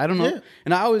 right? I don't know. Yeah.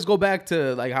 And I always go back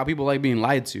to like how people like being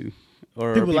lied to,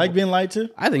 or People like being lied to.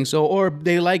 I think so, or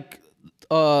they like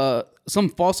some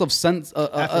false of sense,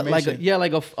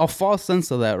 like a false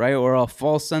sense of that, right? Or a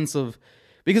false sense of,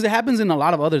 because it happens in a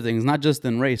lot of other things, not just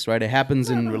in race, right? It happens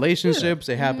in relationships.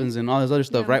 It happens in all this other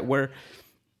stuff, right? Where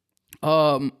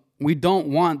we don't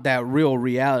want that real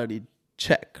reality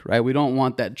check, right? We don't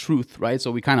want that truth, right?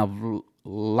 So we kind of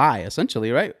lie,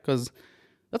 essentially, right? Because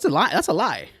that's a lie. That's a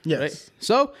lie. Yes. Right?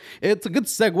 So it's a good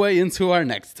segue into our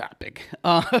next topic,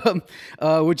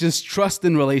 which is trust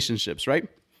in relationships, right?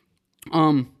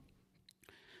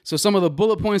 So some of the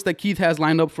bullet points that Keith has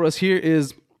lined up for us here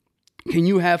is, can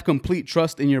you have complete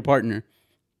trust in your partner?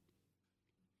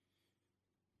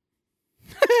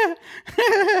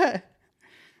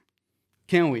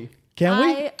 Can we? Can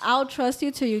we? I'll trust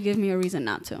you till you give me a reason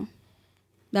not to.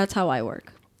 That's how I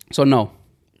work. So no.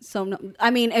 So no,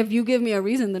 I mean, if you give me a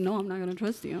reason, then no, I'm not gonna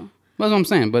trust you. That's what I'm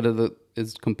saying. But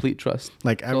it's complete trust.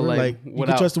 Like ever, So, like you can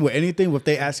without- trust them with anything if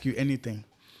they ask you anything.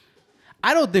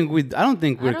 I don't think we're I don't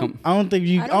think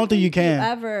you can.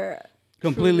 ever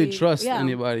completely truly- trust yeah.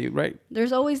 anybody, right?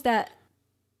 There's always that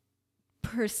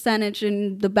percentage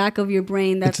in the back of your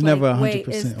brain that's It's never like, wait,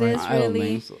 100%, is right? this I don't really?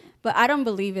 think so. But I don't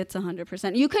believe it's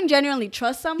 100%. You can genuinely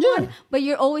trust someone, Yeah. but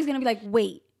you're always gonna be like,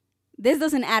 wait, this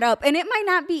doesn't add up, and it might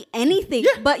not be anything,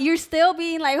 but you're still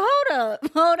being like,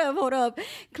 hold up,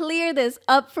 clear this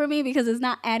up for me because it's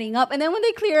not adding up. And then when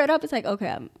they clear it up, it's like,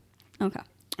 okay.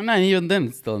 And not even then,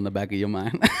 it's still in the back of your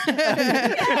mind. And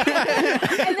then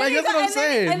Like, you that's what I'm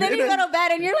saying. And then you go to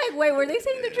bed and you're like, wait, were they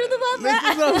saying the truth about That's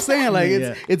that? what I'm saying. Like,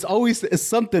 Yeah. it's always it's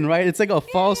something, right? It's like a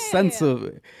false sense of.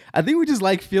 I think we just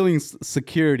like feeling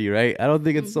security, right? I don't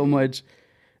think it's so much.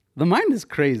 The mind is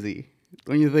crazy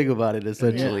when you think about it,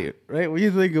 essentially, right? When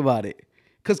you think about it,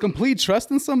 because complete trust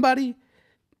in somebody.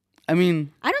 I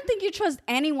mean, I don't think you trust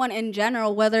anyone in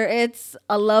general, whether it's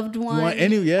a loved one,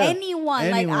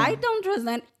 anyone. Like, I don't trust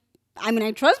that. I mean,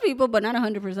 I trust people, but not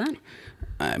 100%.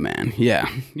 man, yeah,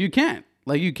 you can't.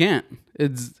 Like, you can't.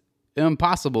 It's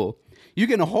impossible. You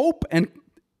can hope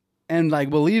and like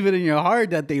believe it in your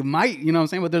heart that they might, you know what I'm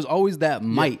saying? But there's always that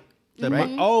might. That right?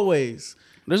 might always.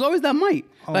 There's always that might.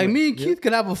 Like, me and Always, Keith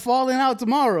could have a falling out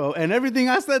tomorrow, and everything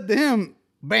I said to him,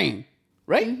 bang,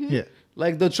 right? Yeah.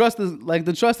 Like the trust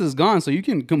is gone, so you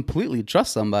can completely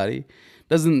trust somebody.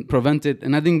 Doesn't prevent it,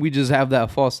 and I think we just have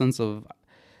that false sense of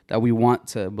that we want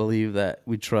to believe that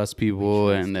we trust people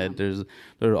and that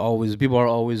people are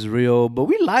always real, but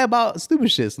we lie about stupid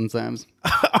shit sometimes.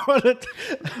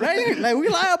 Right? Like we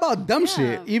lie about dumb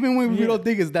shit, even when we don't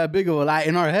think it's that big of a lie.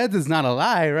 In our heads, it's not a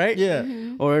lie, right? Yeah.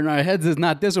 Or in our heads, it's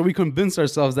not this, or we convince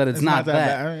ourselves that it's not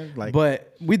that. bad. Like,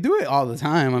 but we do it all the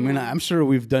time. I mean, I'm sure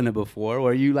we've done it before,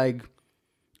 where you like,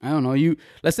 I don't know,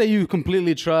 let's say you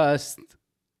completely trust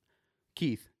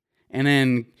Keith, and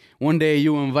then one day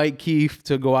you invite Keith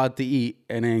to go out to eat,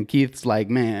 and then Keith's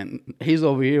like, man, he's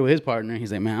over here with his partner.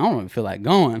 He's like, man, I don't even feel like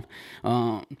going.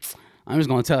 I'm just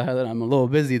going to tell her that I'm a little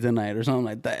busy tonight or something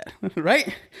like that.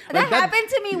 Right? That happened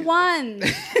to me once.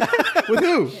 With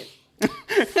who?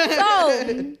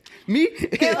 So. Me?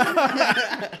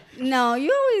 No,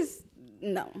 you always,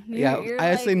 no. You're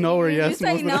I say no or yes. You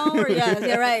say no or yes.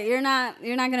 You're right. You're not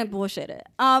going to bullshit it.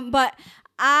 But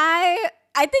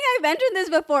I think I mentioned this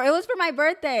before. It was for my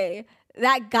birthday.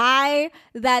 That guy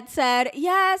that said,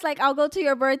 yes, like I'll go to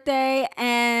your birthday.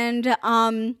 And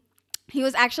he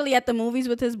was actually at the movies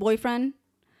with his boyfriend.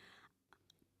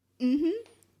 Mm-hmm.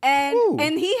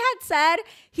 And he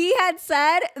had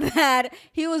said that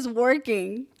he was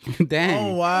working.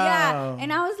 Dang. Oh, wow. Yeah.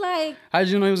 And I was like, how did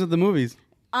you know he was at the movies?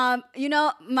 You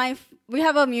know, we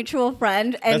have a mutual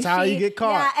friend, and that's how you get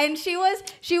caught. Yeah, and she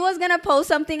was gonna post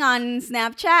something on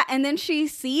Snapchat, and then she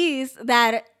sees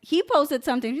that he posted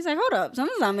something. She's like, "Hold up,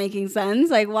 something's not making sense.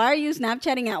 Like, why are you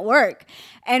Snapchatting at work?"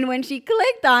 And when she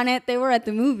clicked on it, they were at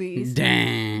the movies.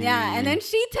 Dang. Yeah, and then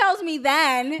she tells me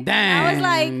then. Dang. I was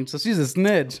like, so she's a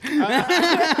snitch.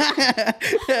 I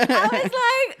was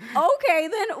like, okay,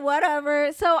 then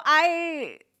whatever. So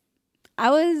I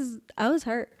was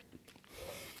hurt.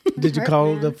 Did you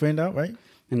call the friend out, right?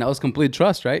 And that was complete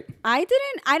trust, right? I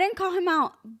didn't call him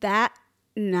out that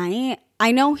night.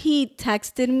 I know he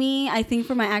texted me, I think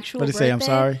for my actual Did he birthday. say I'm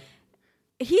sorry?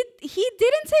 He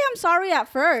didn't say I'm sorry at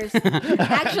first.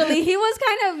 Actually, he was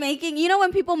kind of making, you know,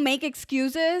 when people make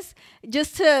excuses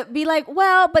just to be like,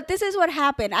 well, but this is what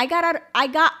happened.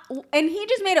 And he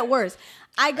just made it worse.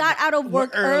 I got out of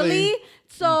work early.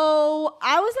 So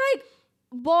I was like,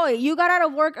 boy, you got out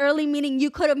of work early, meaning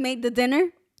you could have made the dinner.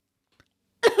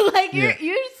 Like you're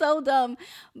so dumb.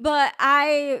 But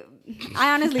I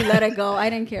honestly let it go. I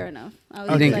didn't care enough. I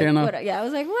was didn't care enough? I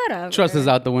was like, whatever. Trust is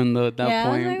out the window at that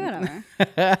point. I was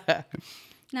like, whatever.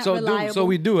 Not reliable.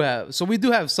 So we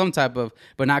do have some type of,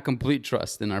 but not complete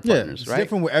trust in our partners, it's right?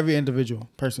 different with every individual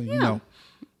person, you know.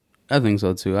 I think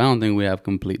so too. I don't think we have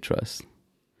complete trust.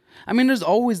 I mean, there's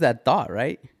always that thought,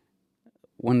 right?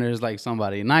 When there's like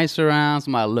somebody nice around,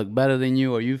 somebody look better than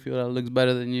you, or you feel that looks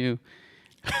better than you.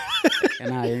 And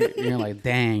now you're like,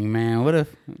 dang, man, what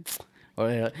if,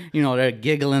 or, you know, they're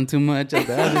giggling too much at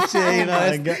the other shit, you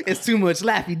know, it's too much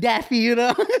Laffy Daffy, you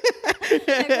know.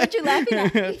 Like, what you laughing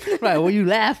at? Right, well, you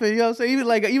laughing, you know what I'm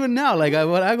saying? Even now, like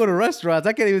when I go to restaurants,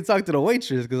 I can't even talk to the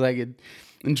waitress because I get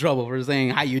in trouble for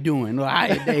saying, how you doing, or how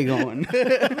your day going.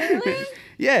 Really?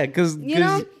 Yeah, because... You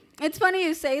know, it's funny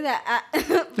you say that.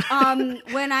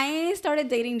 When I started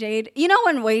dating Jade, you know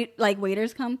when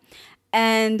waiters come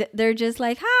and they're just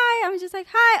like, hi, I'm just like,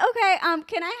 hi, okay,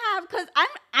 can I have, because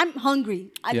I'm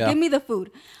hungry. Give me the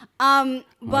food. But,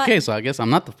 okay, so I guess I'm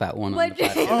not the fat one. But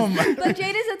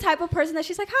Jade is the type of person that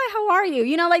she's like, hi, how are you?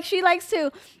 You know, like she likes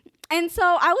to. And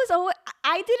so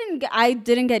I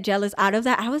didn't get jealous out of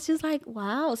that. I was just like,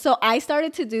 wow. So I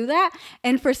started to do that.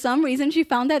 And for some reason, she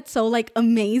found that so like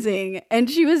amazing. And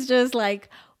she was just like,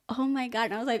 oh my God.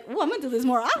 And I was like, well, I'm going to do this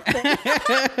more often. So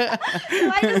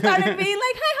I just started being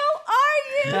like, hi, how are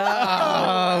you?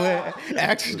 Oh,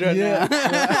 extra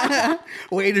now.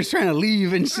 Waiters trying to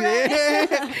leave and shit.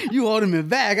 Right. You holding me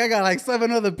back. I got like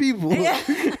 7 other people. Yeah.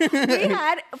 We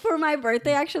had, for my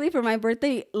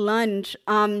birthday lunch,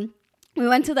 we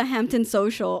went to the Hampton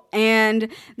Social, and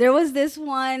there was this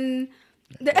one.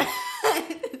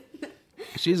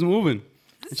 She's moving.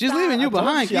 She's leaving you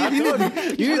behind. You need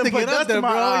to get up there,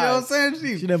 bro. You know what I'm saying?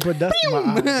 She didn't put dust in my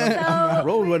eyes.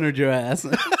 Roadrunnered your ass.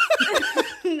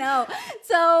 No.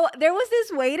 So there was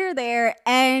this waiter there,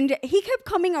 and he kept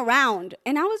coming around,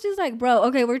 and I was just like, bro,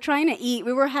 okay, we're trying to eat.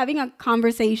 We were having a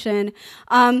conversation.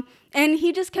 And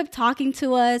he just kept talking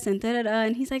to us and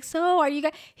and he's like, so are you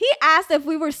guys? He asked if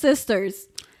we were sisters.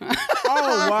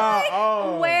 Oh, wow.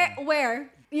 Oh. Where?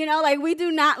 You know, like we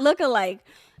do not look alike.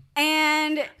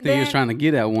 And I think he was trying to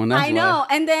get at one. That's I know.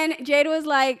 And then Jade was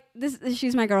like,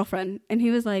 she's my girlfriend. And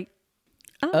he was like,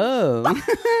 oh.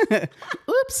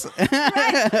 Oops. Right.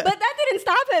 But that didn't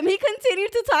stop him. He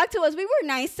continued to talk to us. We were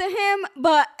nice to him,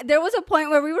 but there was a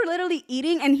point where we were literally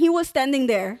eating and he was standing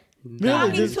there. Really?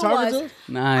 talking Just to talking us. to us?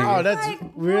 Nice. Oh, that's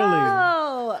really.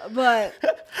 Whoa. But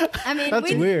I mean,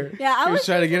 That's weird. Yeah, I He was was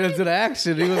trying to get into the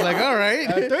action. He was like, all right.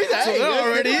 Hey, So they're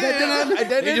already in. that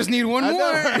They just need one I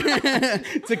more know.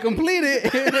 to complete it.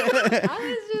 I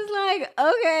was just like,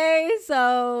 okay,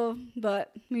 so,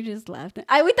 but we just laughed.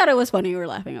 We thought it was funny. We were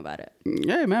laughing about it.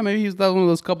 Yeah, man. Maybe he's one of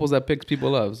those couples that picks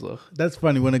people up. So That's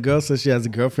funny when a girl says she has a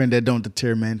girlfriend that don't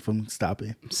deter men from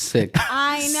stopping. sick.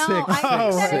 I know. Sick, I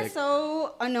think that sick. is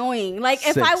so annoying. Like,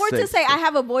 if Sick, I were to sick, say sick. I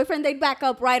have a boyfriend, they'd back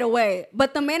up right away.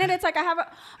 But the minute it's like I have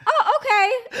oh,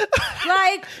 okay.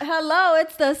 Like, hello,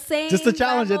 it's the same. Just a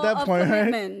challenge at level that of point, right?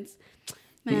 commitments.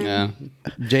 Man.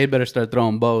 Yeah, Jade better start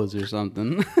throwing bows or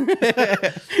something.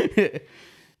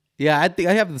 Yeah, I think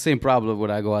I have the same problem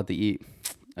when I go out to eat.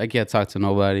 I can't talk to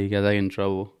nobody because I get in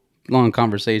trouble. Long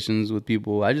conversations with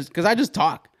people. I just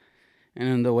talk, and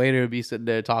then the waiter would be sitting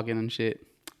there talking and shit.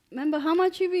 Remember how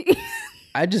much you be?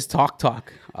 I just talk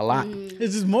a lot.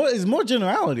 It's just more. It's more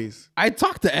generalities. I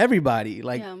talk to everybody,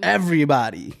 like Yeah.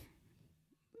 everybody,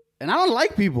 and I don't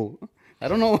like people. I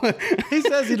don't know. He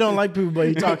says he don't like people, but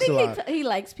he I talks a think lot. he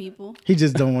likes people. He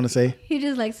just don't want to say. He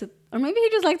just likes to, or maybe he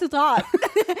just likes to talk.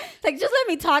 Like, just let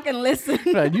me talk and listen.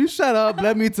 Right, you shut up.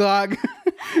 Let me talk.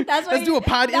 That's why Let's do a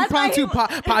that's why impromptu he-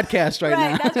 podcast right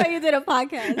now. That's why you did a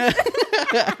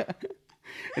podcast.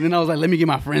 And then I was like, let me get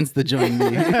my friends to join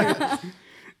me.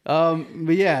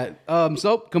 But yeah,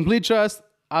 so complete trust,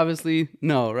 obviously,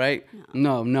 no, right?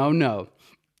 No.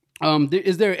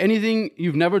 Is there anything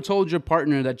you've never told your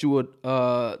partner that you would,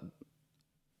 what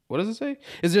does it say?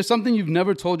 Is there something you've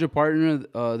never told your partner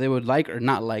they would like or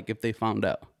not like if they found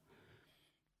out?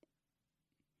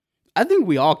 I think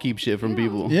we all keep shit from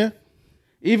people. Yeah.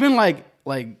 Even like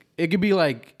it could be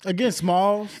like, Again,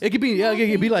 smalls. it could be it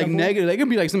could be like negative. It could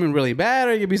be like something really bad,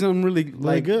 or it could be something really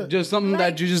like good. just something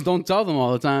that you just don't tell them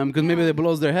all the time because maybe it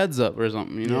blows their heads up or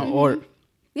something, you know. Or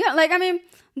Yeah, like, I mean,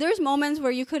 there's moments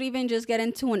where you could even just get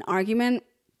into an argument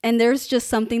and there's just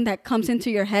something that comes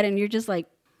into your head and you're just like,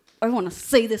 I want to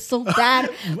say this so bad.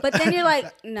 But then you're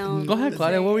like, no. go ahead,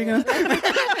 Claudia. What were you gonna say?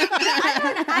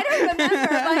 I don't remember.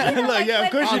 But, you know, like, yeah,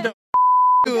 of course you don't.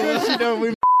 Of course you don't.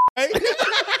 We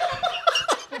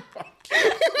you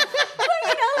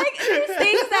know, like,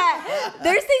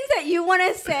 there's things that you want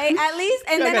to say at least,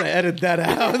 and I then gotta edit that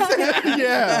out.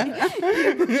 yeah.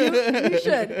 you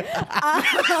should.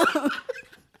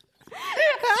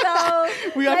 So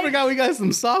I forgot we got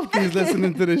some softies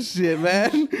listening to this shit,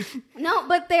 man. no,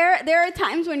 but there are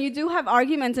times when you do have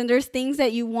arguments, and there's things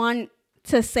that you want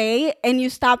to say, and you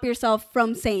stop yourself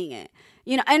from saying it.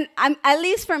 You know, and I'm, at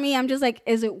least for me, I'm just like,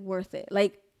 is it worth it?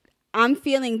 Like, I'm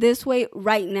feeling this way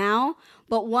right now,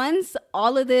 but once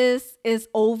all of this is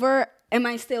over, am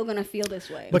I still gonna feel this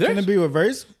way? But can it be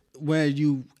reversed where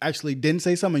you actually didn't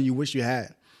say something you wish you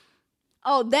had?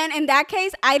 Oh, then in that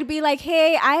case, I'd be like,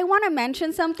 hey, I want to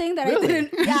mention something that I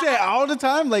didn't. You say it all the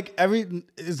time. Like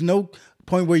there's no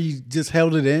point where you just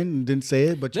held it in and didn't say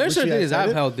it. But you There's wish you certain had things said I've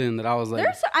it. held in that I was like,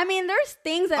 There's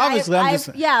things that Obviously, I'm just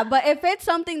saying. yeah, but if it's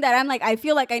something that I'm like, I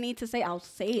feel like I need to say, I'll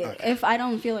say it. Okay. If I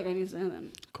don't feel like I need to say it,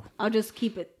 then I'll just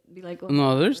keep it. Be like, well,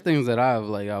 no, there's things that I was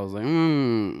like,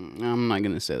 I'm not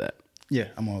gonna say that. Yeah,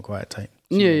 I'm all quiet type.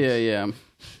 Yeah.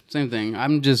 Same thing.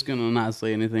 I'm just gonna not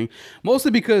say anything,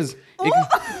 mostly because.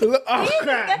 Oh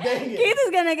crap! Dang it. Keith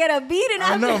is gonna get a beating.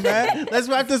 I know, man. Let's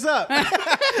wrap this up.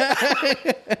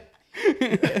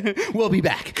 We'll be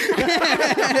back.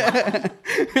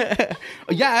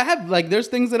 Yeah, I have like there's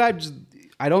things that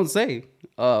I don't say.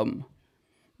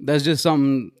 That's just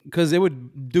something because it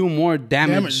would do more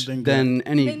damage Than than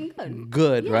any Than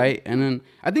good, right? And then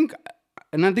I think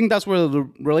that's where the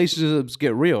relationships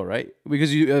get real, right?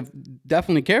 Because you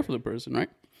definitely care for the person, right?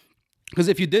 Because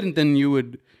if you didn't, then you would,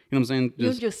 you know what I'm saying?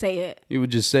 You'll just say it. You would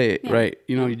just say it, right?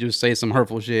 You know, you just say some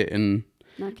hurtful shit and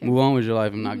Not care. move on with your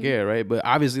life and not care, right? But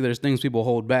obviously, there's things people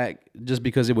hold back just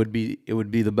because it would be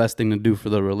the best thing to do for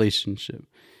the relationship.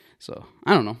 So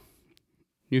I don't know.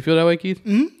 You feel that way, Keith?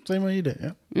 Mm-hmm. Same way you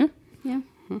did. Yeah. Yeah.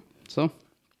 So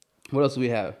what else do we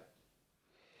have?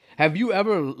 Have you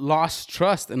ever lost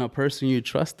trust in a person you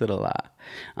trusted a lot?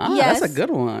 Ah, Yes. That's a good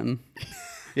one.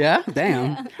 Yeah?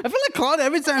 Damn. I feel like Claudia,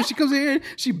 every time she comes in here,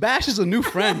 she bashes a new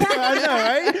friend. I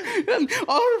know, right?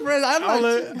 All her friends, I don't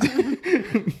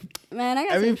know. Man, I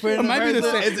got Every some friend- It might be the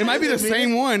same. It might be the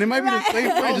same one. It might be the same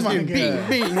friend Oh just my getting God.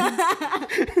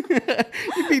 beaten.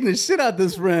 You beating the shit out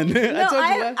this friend. No, I told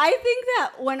you last. I think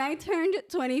that when I turned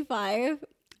 25,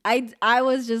 I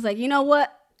was just like, you know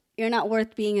what? You're not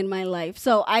worth being in my life.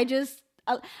 So I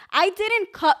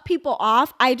didn't cut people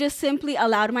off. I just simply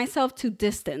allowed myself to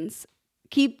distance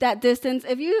keep that distance.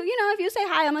 If you say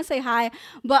hi, I'm gonna say hi,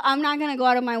 but I'm not gonna go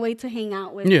out of my way to hang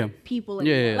out with people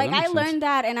anymore. Yeah, like I makes learned sense.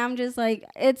 that, and I'm just like,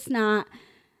 it's not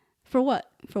for what.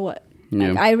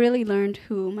 Yeah. Like I really learned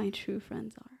who my true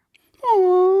friends are.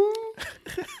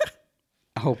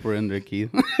 I hope we're in there, Keith.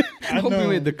 I hope know. we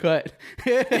made the cut.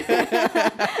 Do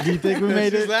you think we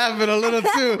made She's it? laughing a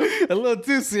little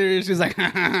too serious. She's like,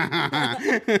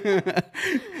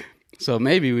 so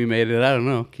maybe we made it. I don't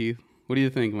know, Keith. What do you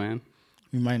think, man?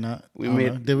 We might not. We I don't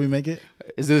made- know. Did we make it?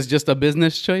 Is this just a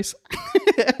business choice?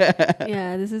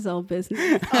 Yeah, this is all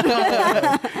business.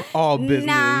 All business.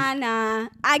 Nah.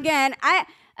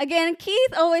 Again,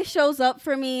 Keith always shows up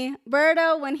for me.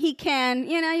 Berto, when he can,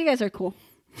 you guys are cool.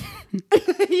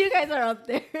 You guys are up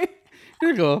there. Here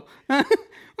you go.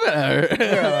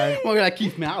 Whatever. Well, like,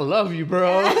 Keith, man, I love you,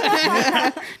 bro.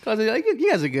 Cause like,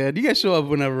 you guys are good. You guys show up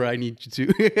whenever I need you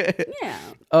to. Yeah.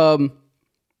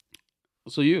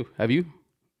 So have you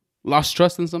lost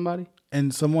trust in somebody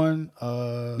And someone,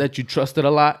 that you trusted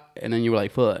a lot, and then you were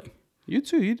like, "Fuck, you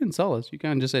too. You didn't tell us. You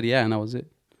kind of just said yeah, and that was it."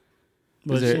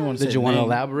 but she didn't wanna Did say you want to name.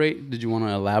 elaborate? Did you want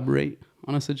to elaborate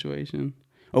on a situation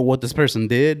or what this person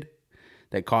did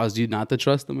that caused you not to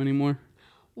trust them anymore?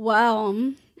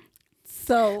 Well,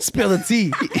 so Spill the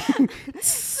tea.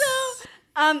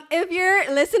 if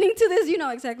you're listening to this, you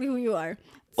know exactly who you are.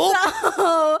 Oh.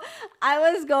 So I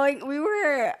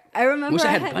remember Wish I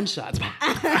I had had, gunshots.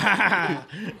 I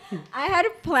had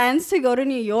plans to go to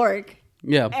New York.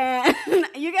 Yeah. And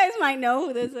you guys might know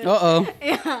who this is. Uh-oh.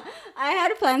 Yeah. I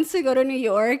had plans to go to New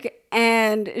York,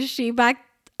 and she backed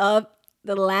up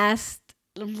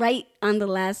right on the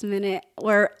last minute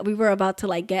where we were about to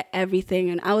like get everything,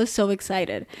 and I was so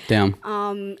excited. Damn.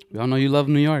 We all know you love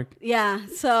New York. Yeah.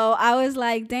 So I was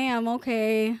like, damn,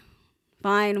 okay,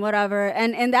 fine, whatever.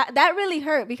 And that really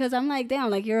hurt because I'm like,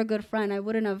 damn, like you're a good friend. I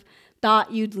wouldn't have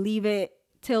thought you'd leave it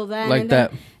till then. Like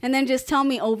that. And then just tell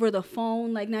me over the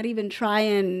phone, like not even try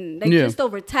and like Yeah. just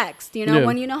over text, you know, Yeah.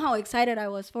 when you know how excited I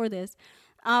was for this.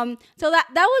 So that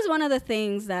was one of the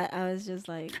things that I was just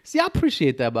like, See, I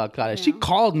appreciate that about Kata. She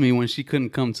called me when she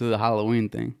couldn't come to the Halloween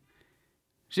thing.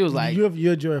 She was like, you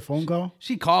had your phone call?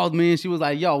 she called me and she was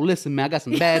like, yo, listen, man, I got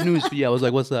some bad news for you. I was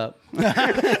like, what's up? She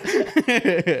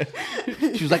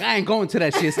was like, I ain't going to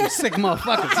that shit. Some sick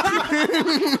motherfuckers.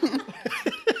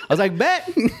 I was like, bet.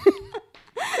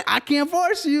 I can't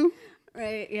force you.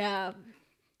 right, yeah.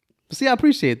 But see, I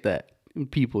appreciate that in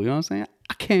people. You know what I'm saying?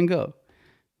 I can't go.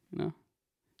 You know?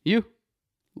 You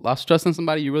lost trust in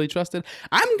somebody you really trusted.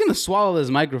 I'm going to swallow this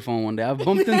microphone one day. I've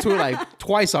bumped into it like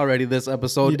twice already this You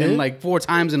episode did? and like 4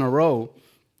 times in a row.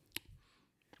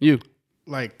 You.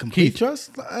 Like complete Keith.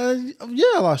 trust? Yeah,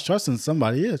 I lost trust in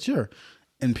somebody. Yeah, sure.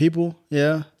 In people,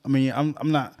 yeah. I mean, I'm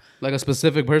not. Like a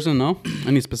specific person, no?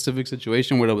 Any specific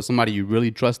situation where there was somebody you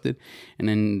really trusted and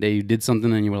then they did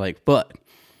something and you were like, fuck,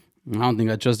 I don't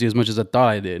think I trust you as much as I thought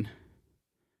I did.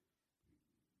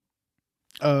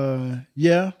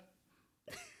 Yeah.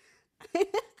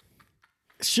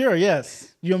 Sure,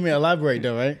 yes. You want me to elaborate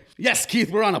though, right? Yes, Keith,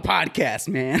 we're on a podcast,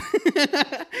 man.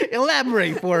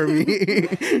 Elaborate for me.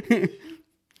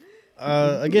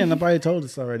 Again, I probably told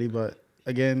this already, but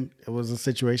again, it was a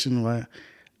situation where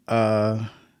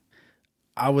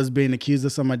I was being accused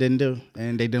of something I didn't do,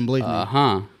 and they didn't believe me.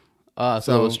 So it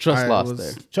was trust lost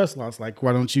there. Trust lost. Like,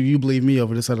 why don't you believe me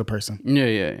over this other person?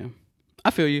 Yeah.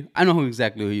 I feel you. I know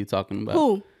exactly who you're talking about.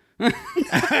 Who?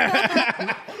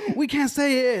 We can't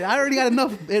say it. I already got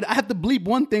enough. I have to bleep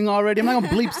one thing already. I'm not gonna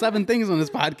bleep 7 things on this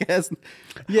podcast.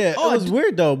 Yeah, Oh, it was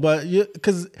weird though, but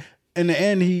because in the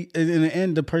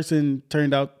end, the person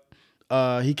turned out.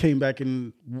 He came back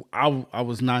and I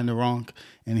was not in the wrong,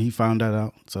 and he found that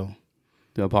out. So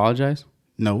Do you apologize?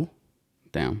 no,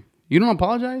 Damn. You don't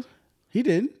apologize? he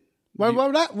didn't. Why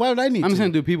would I need? I'm to?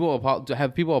 saying, have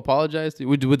people apologize?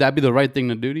 Would that be the right thing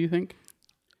to do? Do you think?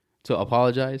 To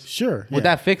apologize? Sure. Would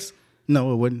yeah. that fix?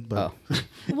 No, it wouldn't. But Oh.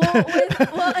 Well,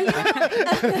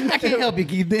 I can't help you,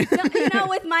 Keith.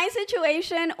 with my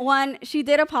situation, 1, she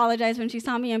did apologize when she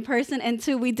saw me in person, and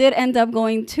 2, we did end up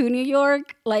going to New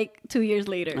York like 2 years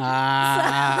later.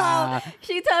 Ah. So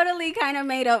she totally kind of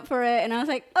made up for it, and I was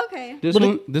like, okay.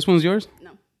 This one's yours?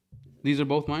 No. These are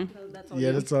both mine? That's all yeah,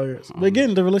 you. that's all yours. But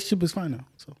again, the relationship is fine now.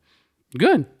 So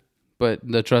Good. But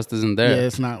the trust isn't there. yeah,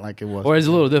 it's not like it was. Or it's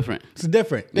a little different. It's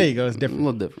different. There you go. It's A different.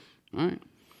 little different. All right.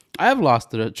 I have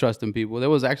lost the trust in people. There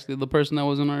was actually the person that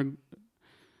was in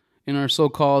our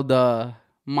so-called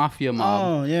mafia mob.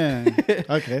 Oh yeah.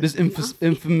 Okay. This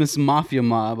infamous mafia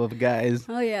mob of guys.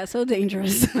 Oh yeah, so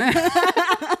dangerous.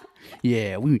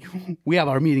 Yeah, we have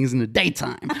our meetings in the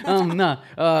daytime.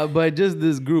 But just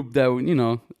this group that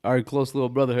our close little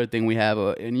brotherhood thing we have,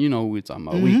 and you know who we're talking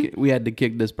about. We had to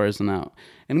kick this person out,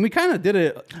 and we kind of did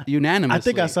it unanimously. I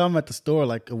think I saw him at the store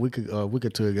like a week or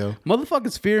two ago.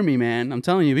 Motherfuckers fear me, man. I'm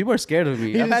telling you, people are scared of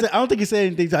me. I don't think he said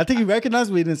anything. I think he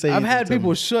recognized me. He didn't say anything. I've had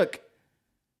people shook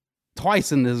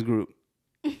twice in this group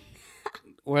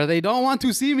where they don't want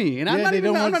to see me, and I'm not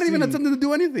even attempting to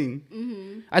do anything.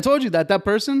 Mm-hmm. I told you that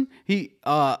person, it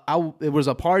was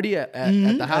a party at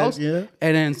the house, and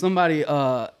then somebody,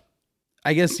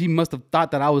 I guess he must have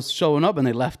thought that I was showing up, and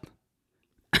they left.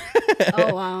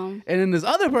 Oh wow! And then this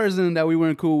other person that we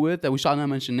weren't cool with, that we shall not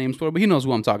mention names for, but he knows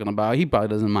who I'm talking about. He probably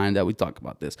doesn't mind that we talk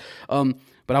about this.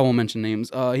 But I won't mention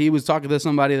names. He was talking to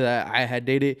somebody that I had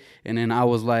dated, and then I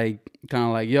was like, kind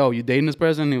of like, "Yo, you dating this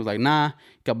person?" And he was like, "Nah."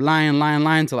 He kept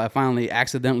lying till I finally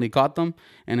accidentally caught them.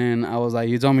 And then I was like,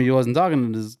 "You told me you wasn't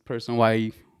talking to this person.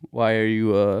 Why are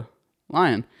you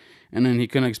lying?" And then he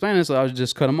couldn't explain it, so I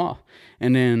just cut him off.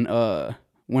 And then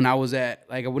when I was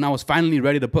finally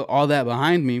ready to put all that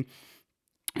behind me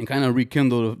and kind of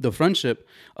rekindle the friendship,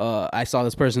 I saw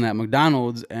this person at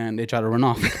McDonald's and they tried to run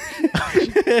off.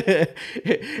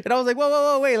 And I was like,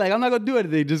 whoa, wait, like, I'm not gonna do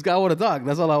anything. Just I want to talk.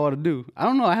 That's all I want to do. I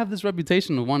don't know. I have this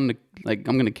reputation of wanting to, like,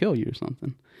 I'm gonna kill you or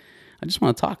something. I just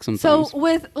want to talk sometimes. So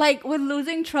with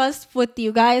losing trust with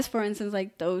you guys, for instance,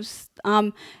 like those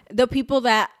the people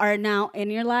that are now in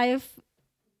your life,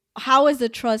 how is the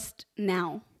trust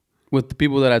now? With the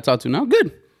people that I talk to now,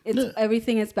 good.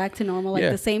 Everything is back to normal, like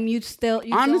the same.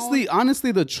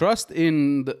 Honestly, the trust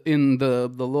in the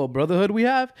little brotherhood we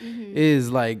have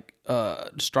is like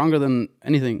stronger than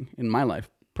anything in my life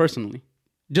personally.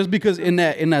 Just because in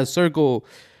that circle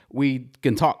we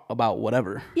can talk about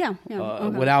whatever. Yeah.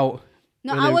 Okay. Without.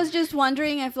 No, I was just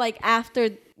wondering if, like, after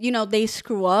they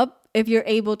screw up, if you're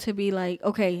able to be like,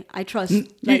 okay, I trust.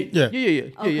 Like,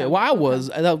 Yeah. Well, I was,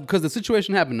 because the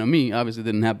situation happened to me. Obviously, it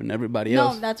didn't happen to everybody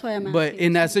else. No, that's why I'm asking. But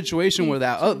in that situation where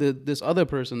this other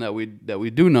person that we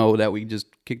do know that we just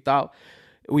kicked out,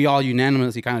 we all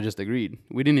unanimously kind of just agreed.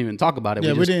 We didn't even talk about it.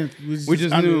 Yeah, we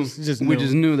just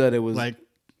knew that it was like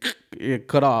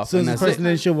cut off. Since the person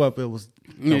didn't show up, it was.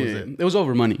 It was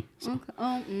over money. So,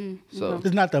 so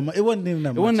it's not that much. It wasn't even that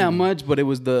much. It wasn't that much, but it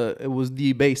was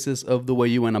the basis of the way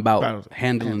you went about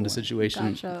handling the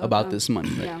situation about this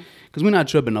money. Because we're not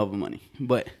tripping over money,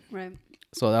 but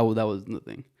so that was the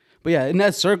thing. But yeah, in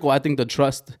that circle, I think the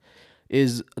trust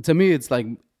is, to me, it's like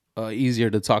easier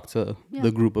to talk to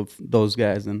the group of those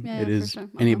guys than it is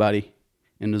anybody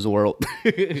in this world.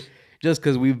 Just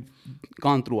because we've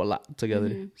gone through a lot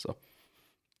together. So,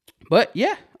 but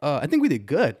yeah, I think we did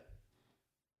good.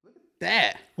 Look at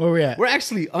that. Where we at? We're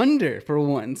actually under for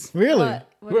once. Really?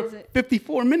 What is it?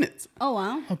 54 minutes. Oh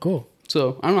wow. Oh, cool.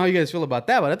 So I don't know how you guys feel about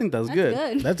that, but I think that's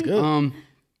good. That's good.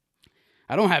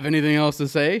 I don't have anything else to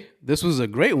say. This was a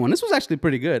great one. This was actually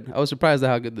pretty good. I was surprised at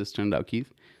how good this turned out,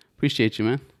 Keith. Appreciate you,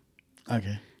 man.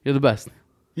 Okay. You're the best.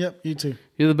 Yep, you too.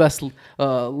 You're the best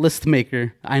list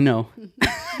maker I know.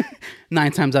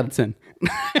 9 times out of 10.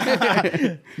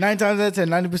 9 times out of 10,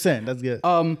 90%. That's good.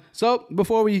 So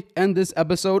before we end this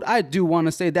episode, I do want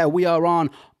to say that we are on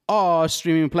all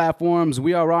streaming platforms.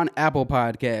 We are on Apple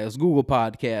Podcasts, Google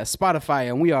Podcasts, Spotify,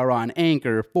 and we are on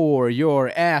Anchor for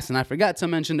your ass. And I forgot to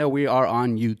mention that we are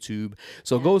on YouTube.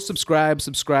 So go subscribe.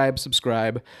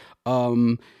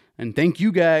 And thank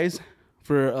you guys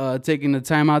for taking the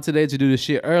time out today to do this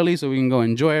shit early so we can go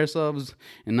enjoy ourselves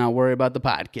and not worry about the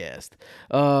podcast.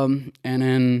 And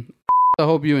then I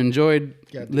hope you enjoyed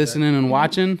listening and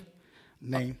watching.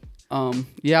 Name.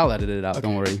 Yeah, I'll edit it out. Okay.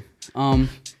 Don't worry.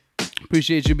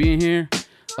 Appreciate you being here.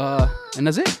 And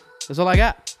that's it. That's all I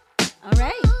got. All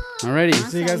right. Alrighty.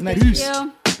 See you guys next week.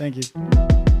 week. Thank you.